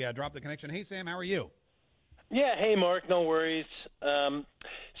off because we dropped the connection. Hey, Sam, how are you? Yeah, hey, Mark, no worries. So,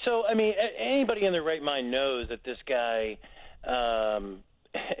 I mean, anybody in their right mind knows that this guy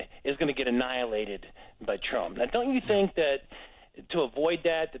is going to get annihilated by Trump. Now, don't you think that to avoid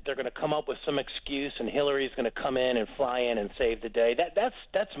that they're going to come up with some excuse and Hillary's going to come in and fly in and save the day?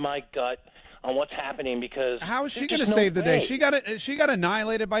 That's my gut on what's happening, because how is she going to save the day? She got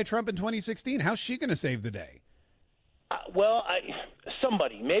annihilated by Trump in 2016. How's she going to save the day?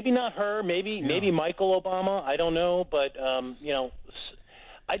 Somebody, maybe not her, maybe Michael Obama. I don't know, but I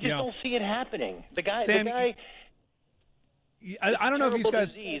just don't see it happening. Sam, I don't know if you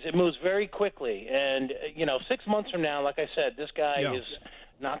guys. Disease. It moves very quickly, and 6 months from now, like I said, this guy is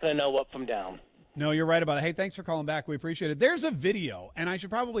not going to know up from down. No, you're right about it. Hey, thanks for calling back. We appreciate it. There's a video, and I should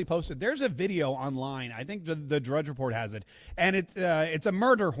probably post it. There's a video online. I think the Drudge Report has it, and it's a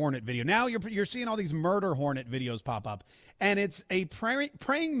murder hornet video. Now you're seeing all these murder hornet videos pop up, and it's a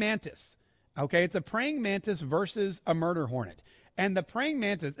praying mantis. Okay, it's a praying mantis versus a murder hornet, and the praying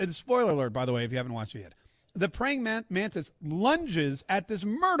mantis. And spoiler alert, by the way, if you haven't watched it yet. The praying mantis lunges at this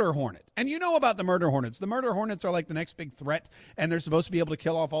murder hornet. And you know about the murder hornets. The murder hornets are like the next big threat, and they're supposed to be able to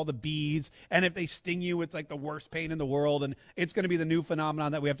kill off all the bees. And if they sting you, it's like the worst pain in the world. And it's going to be the new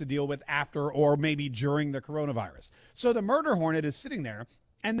phenomenon that we have to deal with after or maybe during the coronavirus. So the murder hornet is sitting there,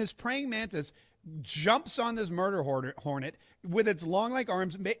 and this praying mantis jumps on this murder hornet with its long like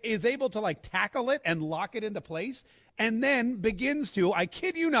arms, is able to like tackle it and lock it into place, and then begins to, I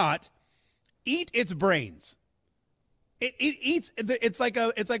kid you not, eat its brains. It eats. It's like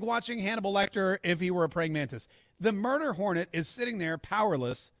watching Hannibal Lecter if he were a praying mantis. The murder hornet is sitting there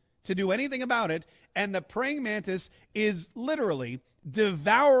powerless to do anything about it, and the praying mantis is literally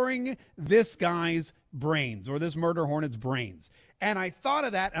devouring this guy's brains, or this murder hornet's brains. And I thought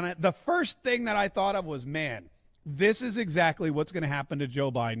of that, and the first thing that I thought of was, man, this is exactly what's going to happen to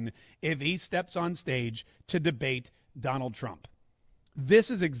Joe Biden if he steps on stage to debate Donald Trump.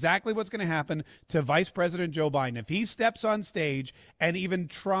 This is exactly what's going to happen to Vice President Joe Biden. If he steps on stage and even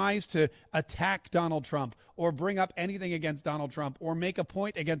tries to attack Donald Trump or bring up anything against Donald Trump or make a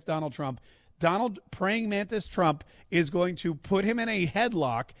point against Donald Trump, Donald praying mantis Trump is going to put him in a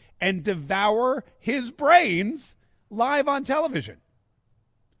headlock and devour his brains live on television.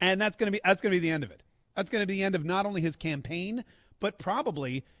 And that's going to be the end of it. That's going to be the end of not only his campaign, but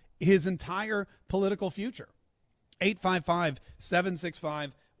probably his entire political future.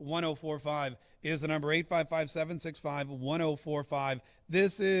 855-765-1045 is the number. 855-765-1045.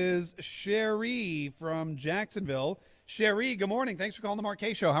 This is Sherry from Jacksonville. Sherry, good morning. Thanks for calling the Mark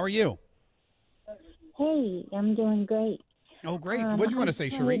K Show. How are you? Hey, I'm doing great. Oh, great. What do you want to say,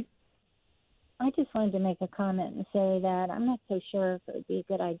 Sherry? I just wanted to make a comment and say that I'm not so sure if it would be a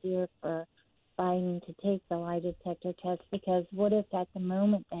good idea for Biden to take the lie detector test, because what if at the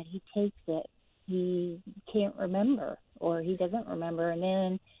moment that he takes it, he can't remember, or he doesn't remember, and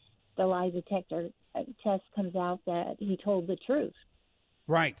then the lie detector test comes out that he told the truth.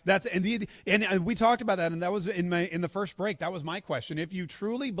 Right. And we talked about that, and that was in the first break. That was my question. If you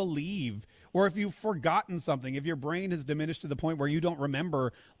truly believe, or if you've forgotten something, if your brain has diminished to the point where you don't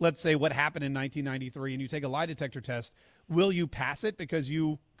remember, let's say, what happened in 1993, and you take a lie detector test, will you pass it because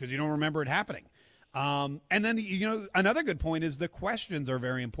you don't remember it happening? And then, another good point is the questions are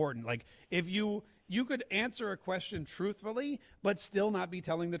very important. Like, if you you could answer a question truthfully, but still not be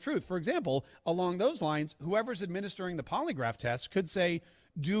telling the truth. For example, along those lines, whoever's administering the polygraph test could say,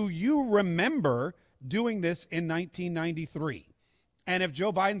 do you remember doing this in 1993? And if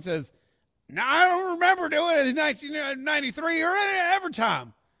Joe Biden says, no, I don't remember doing it in 1993 or every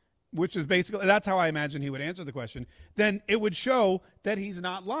time, which is basically, that's how I imagine he would answer the question, then it would show that he's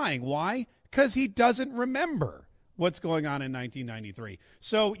not lying. Why? Because he doesn't remember what's going on in 1993.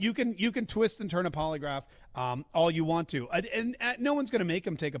 So you can twist and turn a polygraph all you want to. And no one's going to make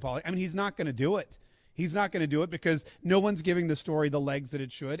him take a polygraph. I mean, he's not going to do it. He's not going to do it because no one's giving the story the legs that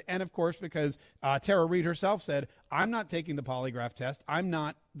it should. And, of course, because Tara Reid herself said, I'm not taking the polygraph test. I'm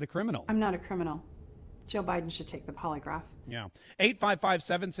not the criminal. I'm not a criminal. Joe Biden should take the polygraph. Yeah.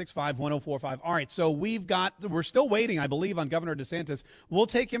 855-765-1045. All right, so we're still waiting, I believe, on Governor DeSantis. We'll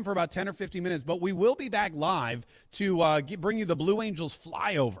take him for about 10 or 15 minutes, but we will be back live to bring you the Blue Angels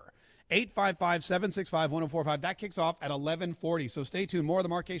flyover. 855-765-1045. That kicks off at 11:40, so stay tuned. More of the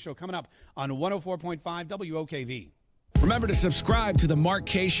Mark Kaye Show coming up on 104.5 WOKV. Remember to subscribe to the Mark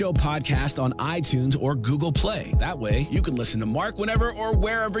Kaye Show podcast on iTunes or Google Play. That way, you can listen to Mark whenever or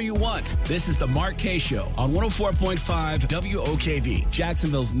wherever you want. This is the Mark Kaye Show on 104.5 WOKV,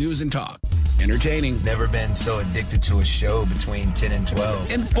 Jacksonville's News and Talk. Entertaining. Never been so addicted to a show between 10 and 12.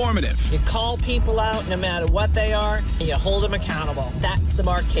 Informative. You call people out no matter what they are, and you hold them accountable. That's the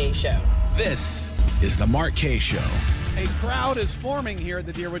Mark Kaye Show. This is the Mark Kaye Show. A crowd is forming here at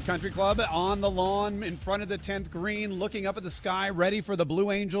the Deerwood Country Club on the lawn in front of the 10th green, looking up at the sky, ready for the Blue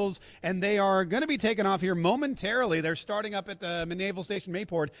Angels, and they are going to be taking off here momentarily. They're starting up at the Naval Station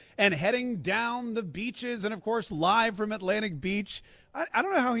Mayport and heading down the beaches, and, of course, live from Atlantic Beach. I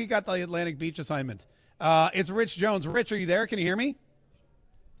don't know how he got the Atlantic Beach assignment. It's Rich Jones. Rich, are you there? Can you hear me?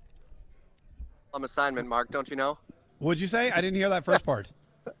 Assignment, Mark, don't you know? What'd you say? I didn't hear that first part.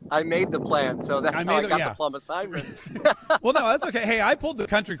 I made the plan, so that's how I got the plum assignment. Well, no, that's okay. Hey, I pulled the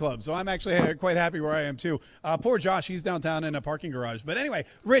country club, so I'm actually quite happy where I am, too. Poor Josh, he's downtown in a parking garage. But anyway,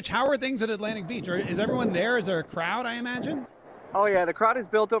 Rich, how are things at Atlantic Beach? Is everyone there? Is there a crowd, I imagine? Oh, yeah, the crowd has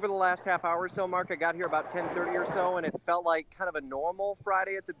built over the last half hour or so, Mark. I got here about 10:30 or so, and it felt like kind of a normal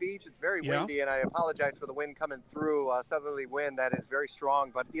Friday at the beach. It's very windy, and I apologize for the wind coming through, southerly wind that is very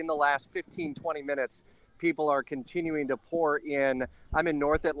strong. But in the last 15, 20 minutes, people are continuing to pour in. I'm in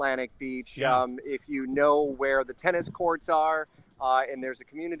North Atlantic Beach. Yeah. If you know where the tennis courts are, and there's a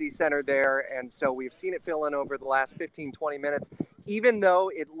community center there. And so we've seen it fill in over the last 15, 20 minutes, even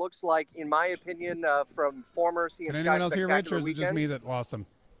though it looks like, in my opinion, from former Sea and Sky Anyone else hear Rich, or is it just me that lost him?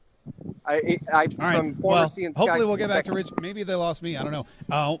 Hopefully we'll get back to Rich. Maybe they lost me. I don't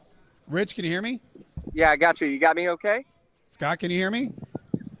know. Rich, can you hear me? Yeah, I got you. You got me okay? Scott, can you hear me?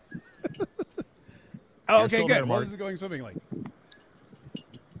 Oh, okay, good. There, well, this is going swimmingly.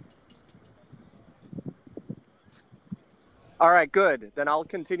 All right, good. Then I'll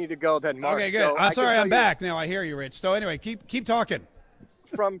continue to go then, Mark. Okay, good. So I'm sorry, I'm back. Now I hear you, Rich. So anyway, keep talking.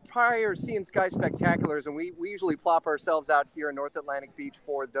 From prior Sea and Sky Spectaculars, and we usually plop ourselves out here in North Atlantic Beach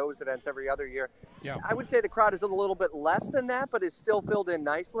for those events every other year. Yeah. I would say the crowd is a little bit less than that, but is still filled in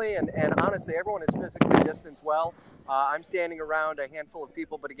nicely. And honestly, everyone is physically distanced well. I'm standing around a handful of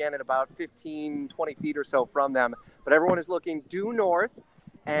people, but again, at about 15, 20 feet or so from them. But everyone is looking due north,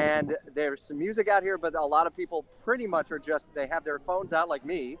 and there's some music out here, but a lot of people pretty much are they have their phones out like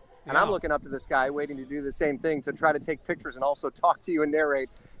me. And I'm looking up to the sky, waiting to do the same thing, to try to take pictures and also talk to you and narrate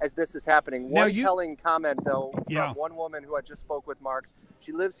as this is happening. One telling comment, though, from one woman who I just spoke with, Mark.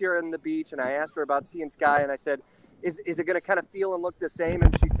 She lives here on the beach, and I asked her about Sea and Sky, and I said, is it going to kind of feel and look the same?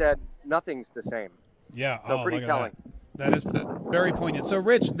 And she said, nothing's the same. Yeah. So pretty telling. That is very poignant. So,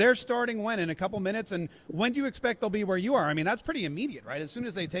 Rich, they're starting when? In a couple minutes? And when do you expect they'll be where you are? I mean, that's pretty immediate, right? As soon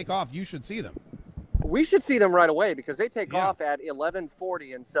as they take off, you should see them. We should see them right away because they take off at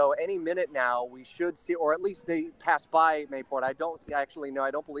 11:40, and so any minute now we should see, or at least they pass by Mayport. I don't actually know.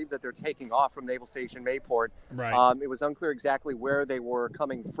 I don't believe that they're taking off from Naval Station Mayport. Right. It was unclear exactly where they were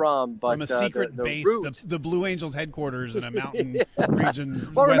coming from, but from a secret base, the Blue Angels headquarters in a mountain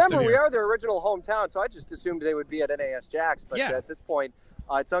region. Well, west remember, of here. we are their original hometown, so I just assumed they would be at NAS Jax. But at this point,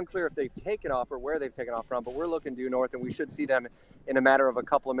 it's unclear if they've taken off or where they've taken off from, but we're looking due north, and we should see them in a matter of a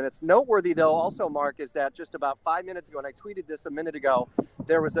couple of minutes. Noteworthy, though, also, Mark, is that just about 5 minutes ago, and I tweeted this a minute ago,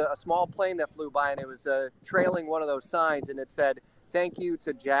 there was a small plane that flew by, and it was trailing one of those signs, and it said, "Thank you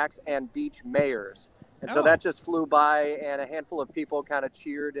to Jax and Beach mayors." And so that just flew by, and a handful of people kind of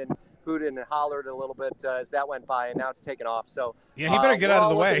cheered and hooted and hollered a little bit as that went by, and now it's taken off. So he better get out of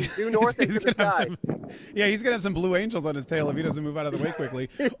the way. Due north into the sky. Yeah, he's gonna have some Blue Angels on his tail if he doesn't move out of the way quickly.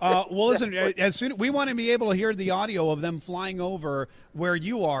 Well, listen, as soon we want to be able to hear the audio of them flying over where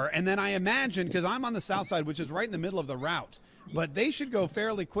you are, and then I imagine because I'm on the south side, which is right in the middle of the route. But they should go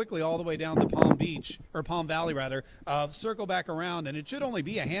fairly quickly all the way down to Palm Beach, or Palm Valley, rather, circle back around, and it should only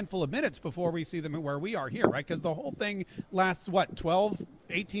be a handful of minutes before we see them where we are here, right? Because the whole thing lasts, 12,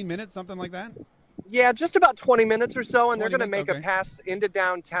 18 minutes, something like that? Yeah, just about 20 minutes or so, and they're going to make okay. a pass into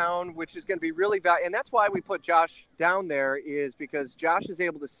downtown, which is going to be really valuable. And that's why we put Josh down there, is because Josh is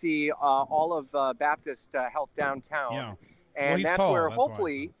able to see all of Baptist Health downtown. Yeah. And he's that's tall, where that's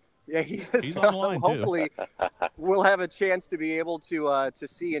hopefully... Yeah, He's on the line, too. Hopefully, we'll have a chance to be able to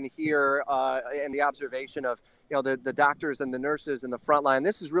see and hear and the observation of the doctors and the nurses in the front line.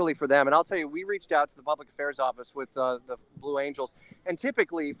 This is really for them. And I'll tell you, we reached out to the public affairs office with the Blue Angels, and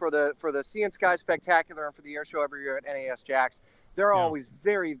typically for the Sea and Sky Spectacular and for the air show every year at NAS Jax, they're always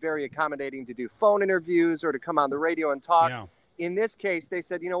very, very accommodating to do phone interviews or to come on the radio and talk. Yeah. In this case, they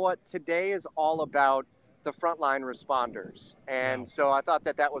said, you know what, today is all about the frontline responders. And so I thought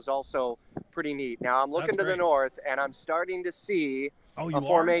that was also pretty neat. Now I'm looking to the north, and I'm starting to see a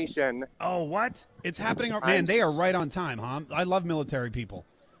formation. Oh, what? It's happening. Man, they are right on time, huh? I love military people.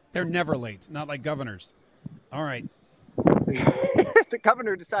 They're never late, not like governors. All right. The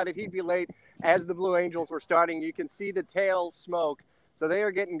governor decided he'd be late as the Blue Angels were starting. You can see the tail smoke. So they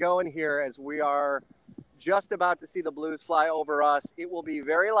are getting going here as we are just about to see the Blues fly over us. It will be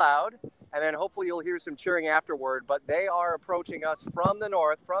very loud, and then hopefully you'll hear some cheering afterward. But they are approaching us from the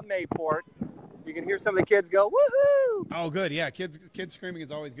north, from Mayport. You can hear some of the kids go, woohoo! Oh, good. Yeah, kids screaming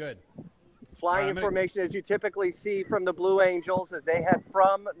is always good. Flying in formation, as you typically see from the Blue Angels, as they head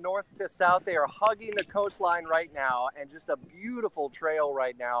from north to south. They are hugging the coastline right now, and just a beautiful trail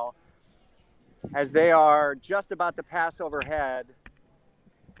right now as they are just about to pass overhead.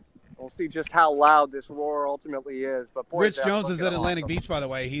 We'll see just how loud this roar ultimately is. But boy, Rich Jones is at Atlantic Beach, by the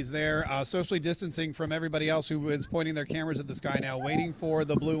way. He's there socially distancing from everybody else who is pointing their cameras at the sky now, waiting for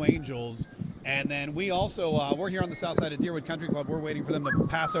the Blue Angels. And then we also, we're here on the south side of Deerwood Country Club. We're waiting for them to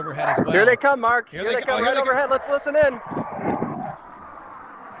pass overhead as well. Here they come, Mark. Here they come right overhead. Let's listen in.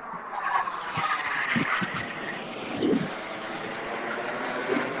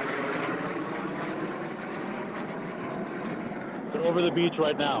 They're over the beach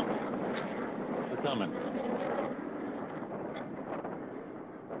right now. They're coming.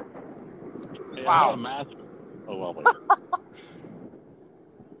 Hey, wow. I have a mask. Oh, well, wait.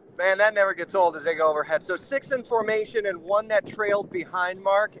 Man, that never gets old as they go overhead. So 6 in formation and 1 that trailed behind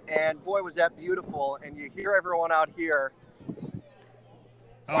Mark. And boy, was that beautiful. And you hear everyone out here.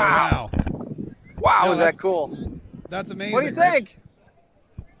 Oh, wow. Wow, was that cool. That's amazing. What do you think?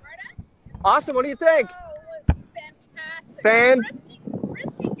 Awesome. What do you think? Oh, it was fantastic.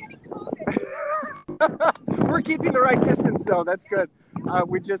 Risking getting COVID. We're keeping the right distance, though. That's good.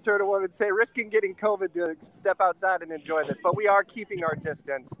 We just heard a woman say, risking getting COVID to step outside and enjoy this. But we are keeping our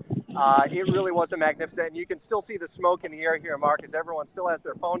distance. It really was a magnificent. And you can still see the smoke in the air here, Mark, as everyone still has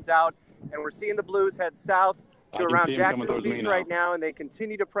their phones out. And we're seeing the Blues head south to around Jacksonville Beach right now. And they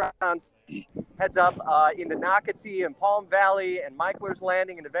continue to press on, heads up into Nocatee and Palm Valley and Michler's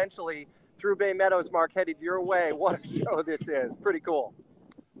Landing, and eventually through Bay Meadows, Mark, headed your way. What a show this is. Pretty cool.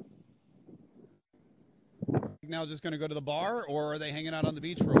 Now just going to go to the bar, or are they hanging out on the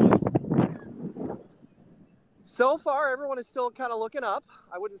beach for a while? So far, everyone is still kind of looking up.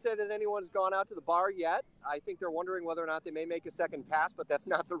 I wouldn't say that anyone's gone out to the bar yet. I think they're wondering whether or not they may make a second pass, but that's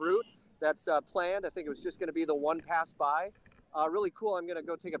not the route that's planned. I think it was just going to be the one pass by. Really cool. I'm going to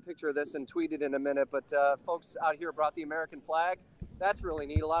go take a picture of this and tweet it in a minute. But folks out here brought the American flag. That's really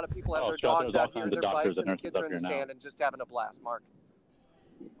neat. A lot of people have their dogs out here, their bikes, and the kids are in the sand and just having a blast. Mark.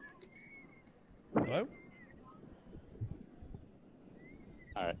 Hello?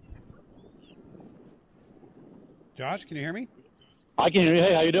 All right. Josh, can you hear me? I can hear you.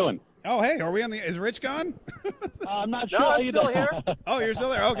 Hey, how you doing? Oh, hey, are we on the? Is Rich gone? I'm not sure. No, how I'm you still doing. here. Oh, you're still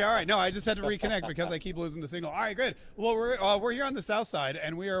there. Okay, all right. No, I just had to reconnect because I keep losing the signal. All right, good. Well, we're here on the south side,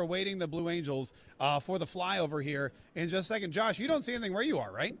 and we are awaiting the Blue Angels for the flyover here in just a second. Josh, you don't see anything where you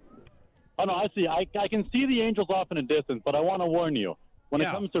are, right? Oh no, I see. I can see the Angels off in a distance, but I want to warn you. When it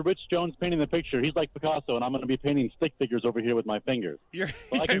comes to Rich Jones painting the picture, he's like Picasso, and I'm going to be painting stick figures over here with my fingers. So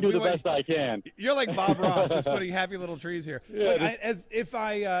I can do the best I can. You're like Bob Ross, just putting happy little trees here. Yeah, Look,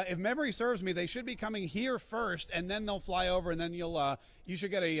 if memory serves me, they should be coming here first, and then they'll fly over, and then you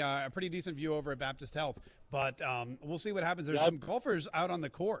should get a pretty decent view over at Baptist Health. But we'll see what happens. There's some golfers out on the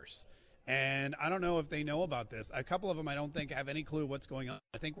course, and I don't know if they know about this. A couple of them, I don't think, have any clue what's going on.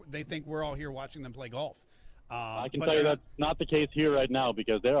 I think they think we're all here watching them play golf. I can tell you that's not the case here right now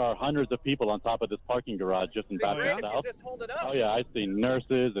because there are hundreds of people on top of this parking garage just in Baptist South. Just hold it up. Oh, yeah, I see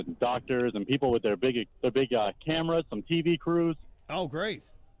nurses and doctors and people with their big cameras, some TV crews. Oh, great.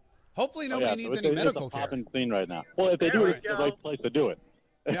 Hopefully nobody needs any medical care. It's a popping scene right now. Well, if they do it, it's the right place to do it.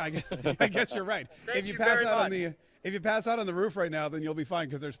 Yeah, I guess you're right. If you pass out on the roof right now, then you'll be fine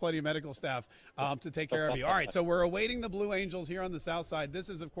because there's plenty of medical staff to take care of you. All right, so we're awaiting the Blue Angels here on the south side. This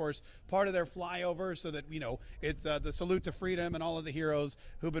is, of course, part of their flyover so that, it's the salute to freedom and all of the heroes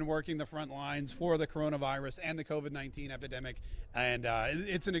who've been working the front lines for the coronavirus and the COVID-19 epidemic. And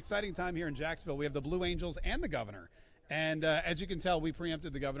it's an exciting time here in Jacksonville. We have the Blue Angels and the governor. And as you can tell, we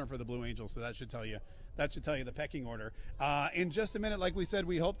preempted the governor for the Blue Angels, so that should tell you the pecking order. In just a minute, like we said,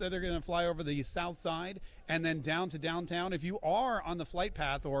 we hope that they're going to fly over the south side and then down to downtown. If you are on the flight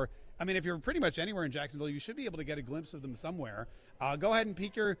path, if you're pretty much anywhere in Jacksonville, you should be able to get a glimpse of them somewhere. Go ahead and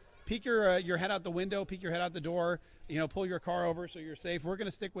peek your head out the window, peek your head out the door. Pull your car over so you're safe. We're going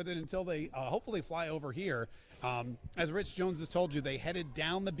to stick with it until they hopefully fly over here. As Rich Jones has told you, they headed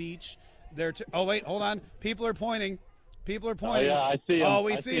down the beach. Oh wait, hold on. People are pointing. Oh, yeah, I see them. Oh,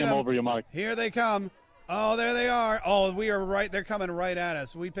 we see them over your mark. Here they come. Oh, there they are. Oh, we are right. They're coming right at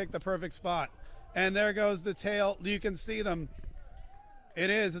us. We picked the perfect spot. And there goes the tail. You can see them.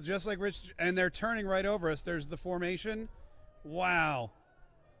 It is. It's just like Rich. And they're turning right over us. There's the formation. Wow.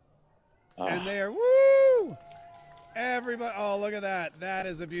 And they are, woo! Everybody. Oh, look at that. That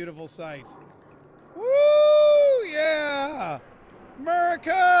is a beautiful sight. Woo! Yeah!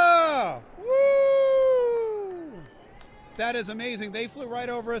 MURICA! Woo! That is amazing. They flew right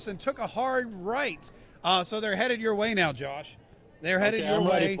over us and took a hard right. So they're headed your way now, Josh. They're headed your way. I'm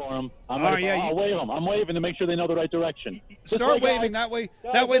ready for them. I'll wave them. I'm waving to make sure they know the right direction. Start waving that way.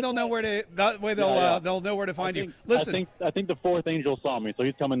 That way they'll know where to. That way they'll know where to find you. Listen, I think the fourth angel saw me, so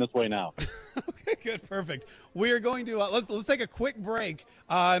he's coming this way now. Okay, good, perfect. We are going to let's take a quick break,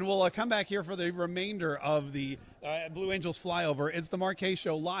 and we'll come back here for the remainder of the Blue Angels flyover. It's the Mark K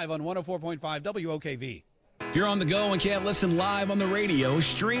Show live on 104.5 WOKV. If you're on the go and can't listen live on the radio,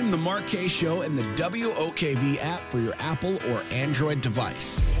 stream the Mark K Show in the WOKV app for your Apple or Android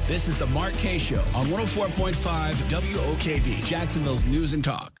device. This is the Mark K Show on 104.5 WOKV, Jacksonville's News and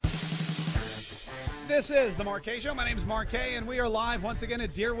Talk. This is the Mark K Show. My name is Mark K, and we are live once again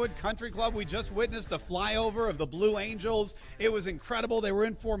at Deerwood Country Club. We just witnessed the flyover of the Blue Angels. It was incredible. They were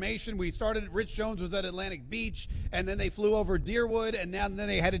in formation. We started, Rich Jones was at Atlantic Beach, and then they flew over Deerwood, and then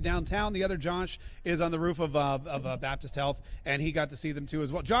they headed downtown. The other Josh is on the roof of Baptist Health, and he got to see them too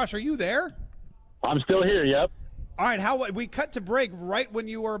as well. Josh, are you there? I'm still here, yep. All right, we cut to break right when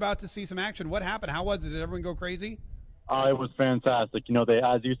you were about to see some action. What happened? How was it? Did everyone go crazy? It was fantastic. They,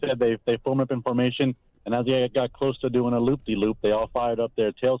 as you said, they formed up in formation, and as they got close to doing a loop-de-loop, they all fired up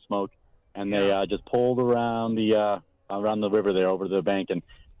their tail smoke, and they just pulled around the river there over the bank. And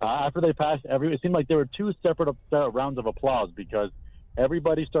after they passed, it seemed like there were two separate rounds of applause because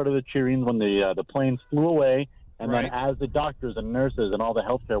everybody started the cheering when the planes flew away, and then as the doctors and nurses and all the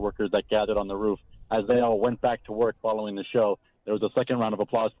healthcare workers that gathered on the roof, as they all went back to work following the show, there was a second round of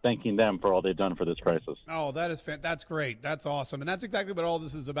applause thanking them for all they've done for this crisis. Oh, that's great. That's awesome. And that's exactly what all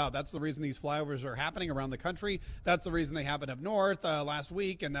this is about. That's the reason these flyovers are happening around the country. That's the reason they happened up north last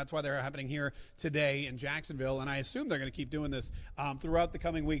week, and that's why they're happening here today in Jacksonville. And I assume they're going to keep doing this throughout the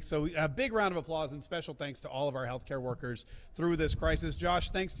coming weeks. So a big round of applause and special thanks to all of our healthcare workers through this crisis. Josh,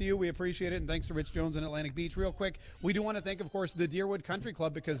 thanks to you. We appreciate it. And thanks to Rich Jones in Atlantic Beach. Real quick, we do want to thank, of course, the Deerwood Country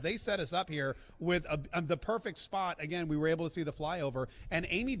Club because they set us up here with the perfect spot. Again, we were able to see the flyover. And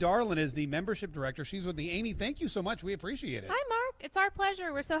Amy Darlin is the membership director. She's with the Amy. Thank you so much. We appreciate it. Hi, Mark. It's our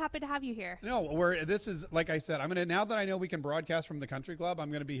pleasure. We're so happy to have you here. No, this is, like I said, now that I know we can broadcast from the country club,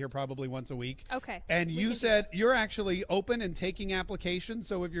 I'm going to be here probably once a week. Okay. And you said you're actually open and taking applications.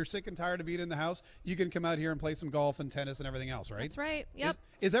 So if you're sick and tired of being in the house, you can come out here and play some golf and tennis and everything else, right? That's right. Yep.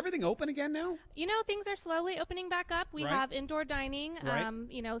 Is everything open again now? Things are slowly opening back up. We have indoor dining,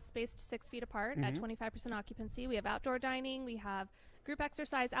 spaced 6 feet apart at 25% occupancy. We have outdoor dining. We have group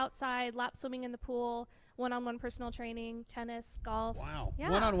exercise outside, lap swimming in the pool, one-on-one personal training, tennis, golf. Wow.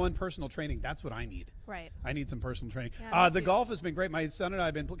 Yeah. One-on-one personal training. That's what I need. Right. I need some personal training. Yeah, the golf has been great. My son and I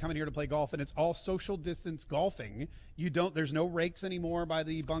have been coming here to play golf, and it's all social distance golfing. There's no rakes anymore by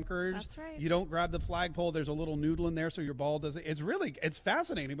the bunkers. That's right. You don't grab the flagpole. There's a little noodle in there so your ball doesn't. It's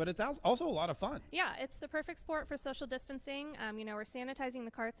fascinating, but it's also a lot of fun. Yeah, it's the perfect sport for social distancing. We're sanitizing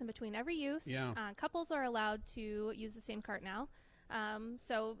the carts in between every use. Yeah. Couples are allowed to use the same cart now.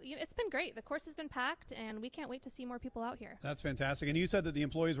 So it's been great. The course has been packed, and we can't wait to see more people out here. That's fantastic. And you said that the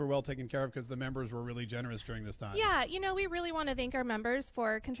employees were well taken care of because the members were really generous during this time. Yeah, we really want to thank our members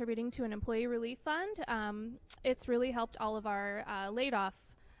for contributing to an employee relief fund. It's really helped all of our laid off,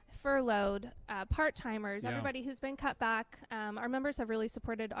 furloughed, part-timers, everybody who's been cut back. Our members have really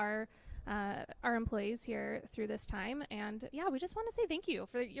supported our employees here through this time, and we just want to say thank you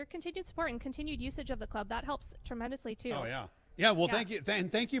for your continued support and continued usage of the club. That helps tremendously too. Oh yeah. Well, thank you,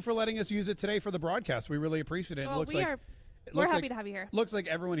 and thank you for letting us use it today for the broadcast. We really appreciate it. Well, we're happy to have you here. Looks like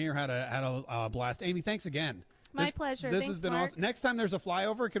everyone here had a blast. Amy, thanks again. My pleasure. This Thanks, has been Mark. awesome. Next time there's a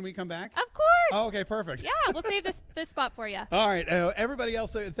flyover, can we come back? Of course. Oh, okay, perfect. Yeah, we'll save this spot for you. All right, everybody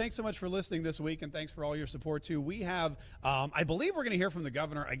else, thanks so much for listening this week, and thanks for all your support, too. We have, I believe we're going to hear from the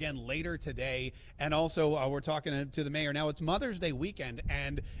governor again later today, and also we're talking to the mayor. Now, it's Mother's Day weekend,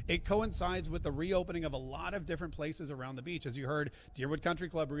 and it coincides with the reopening of a lot of different places around the beach. As you heard, Deerwood Country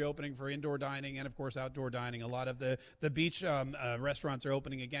Club reopening for indoor dining and, of course, outdoor dining. A lot of the beach restaurants are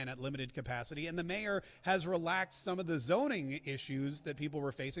opening again at limited capacity, and the mayor has relaxed some of the zoning issues that people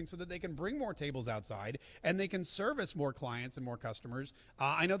were facing so that they can bring more tables outside and they can service more clients and more customers.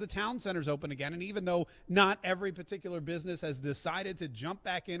 I know the town center's open again, and even though not every particular business has decided to jump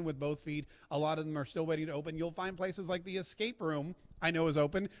back in with both feet, a lot of them are still waiting to open. You'll find places like the Escape Room, I know, is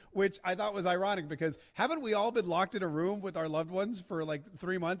open, which I thought was ironic because haven't we all been locked in a room with our loved ones for like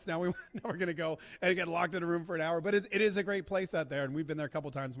 3 months? Now we're going to go and get locked in a room for an hour, but it is a great place out there, and we've been there a couple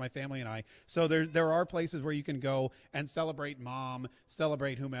times, my family and I. So there are places where you can go and celebrate mom,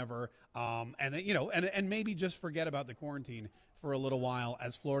 celebrate whomever, and maybe just forget about the quarantine for a little while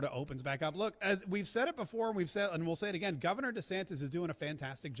as Florida opens back up. Look, as we've said it before, and we'll say it again, Governor DeSantis is doing a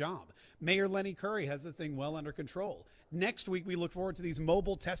fantastic job. Mayor Lenny Curry has the thing well under control. Next week, we look forward to these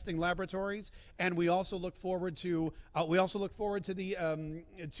mobile testing laboratories, and we also look forward to the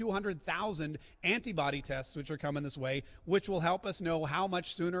 200,000 antibody tests, which are coming this way, which will help us know how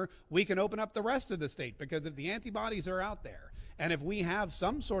much sooner we can open up the rest of the state. Because if the antibodies are out there, and if we have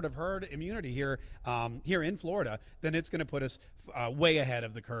some sort of herd immunity here in Florida, then it's going to put us way ahead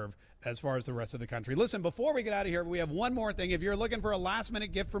of the curve as far as the rest of the country. Listen, before we get out of here, we have one more thing. If you're looking for a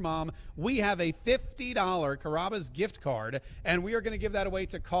last-minute gift for mom, we have a $50 Carrabba's gift card, and we are going to give that away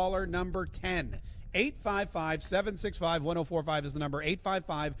to caller number 10. 855-765-1045 is the number.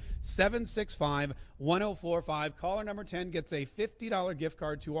 855-765-1045. Caller number 10 gets a $50 gift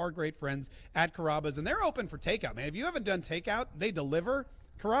card to our great friends at Carrabba's, and they're open for takeout, man. If you haven't done takeout, they deliver.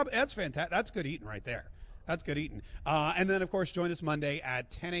 Carrabba's, that's fantastic. That's good eating right there. That's good eating. And then, of course, join us Monday at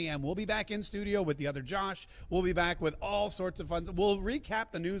 10 a.m. We'll be back in studio with the other Josh. We'll be back with all sorts of fun. We'll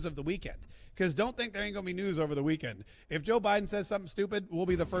recap the news of the weekend, because don't think there ain't going to be news over the weekend. If Joe Biden says something stupid, we'll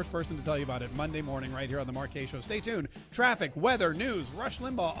be the first person to tell you about it Monday morning right here on the Mark Kaye Show. Stay tuned. Traffic, weather, news, Rush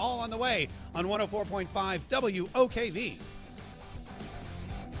Limbaugh, all on the way on 104.5 WOKV.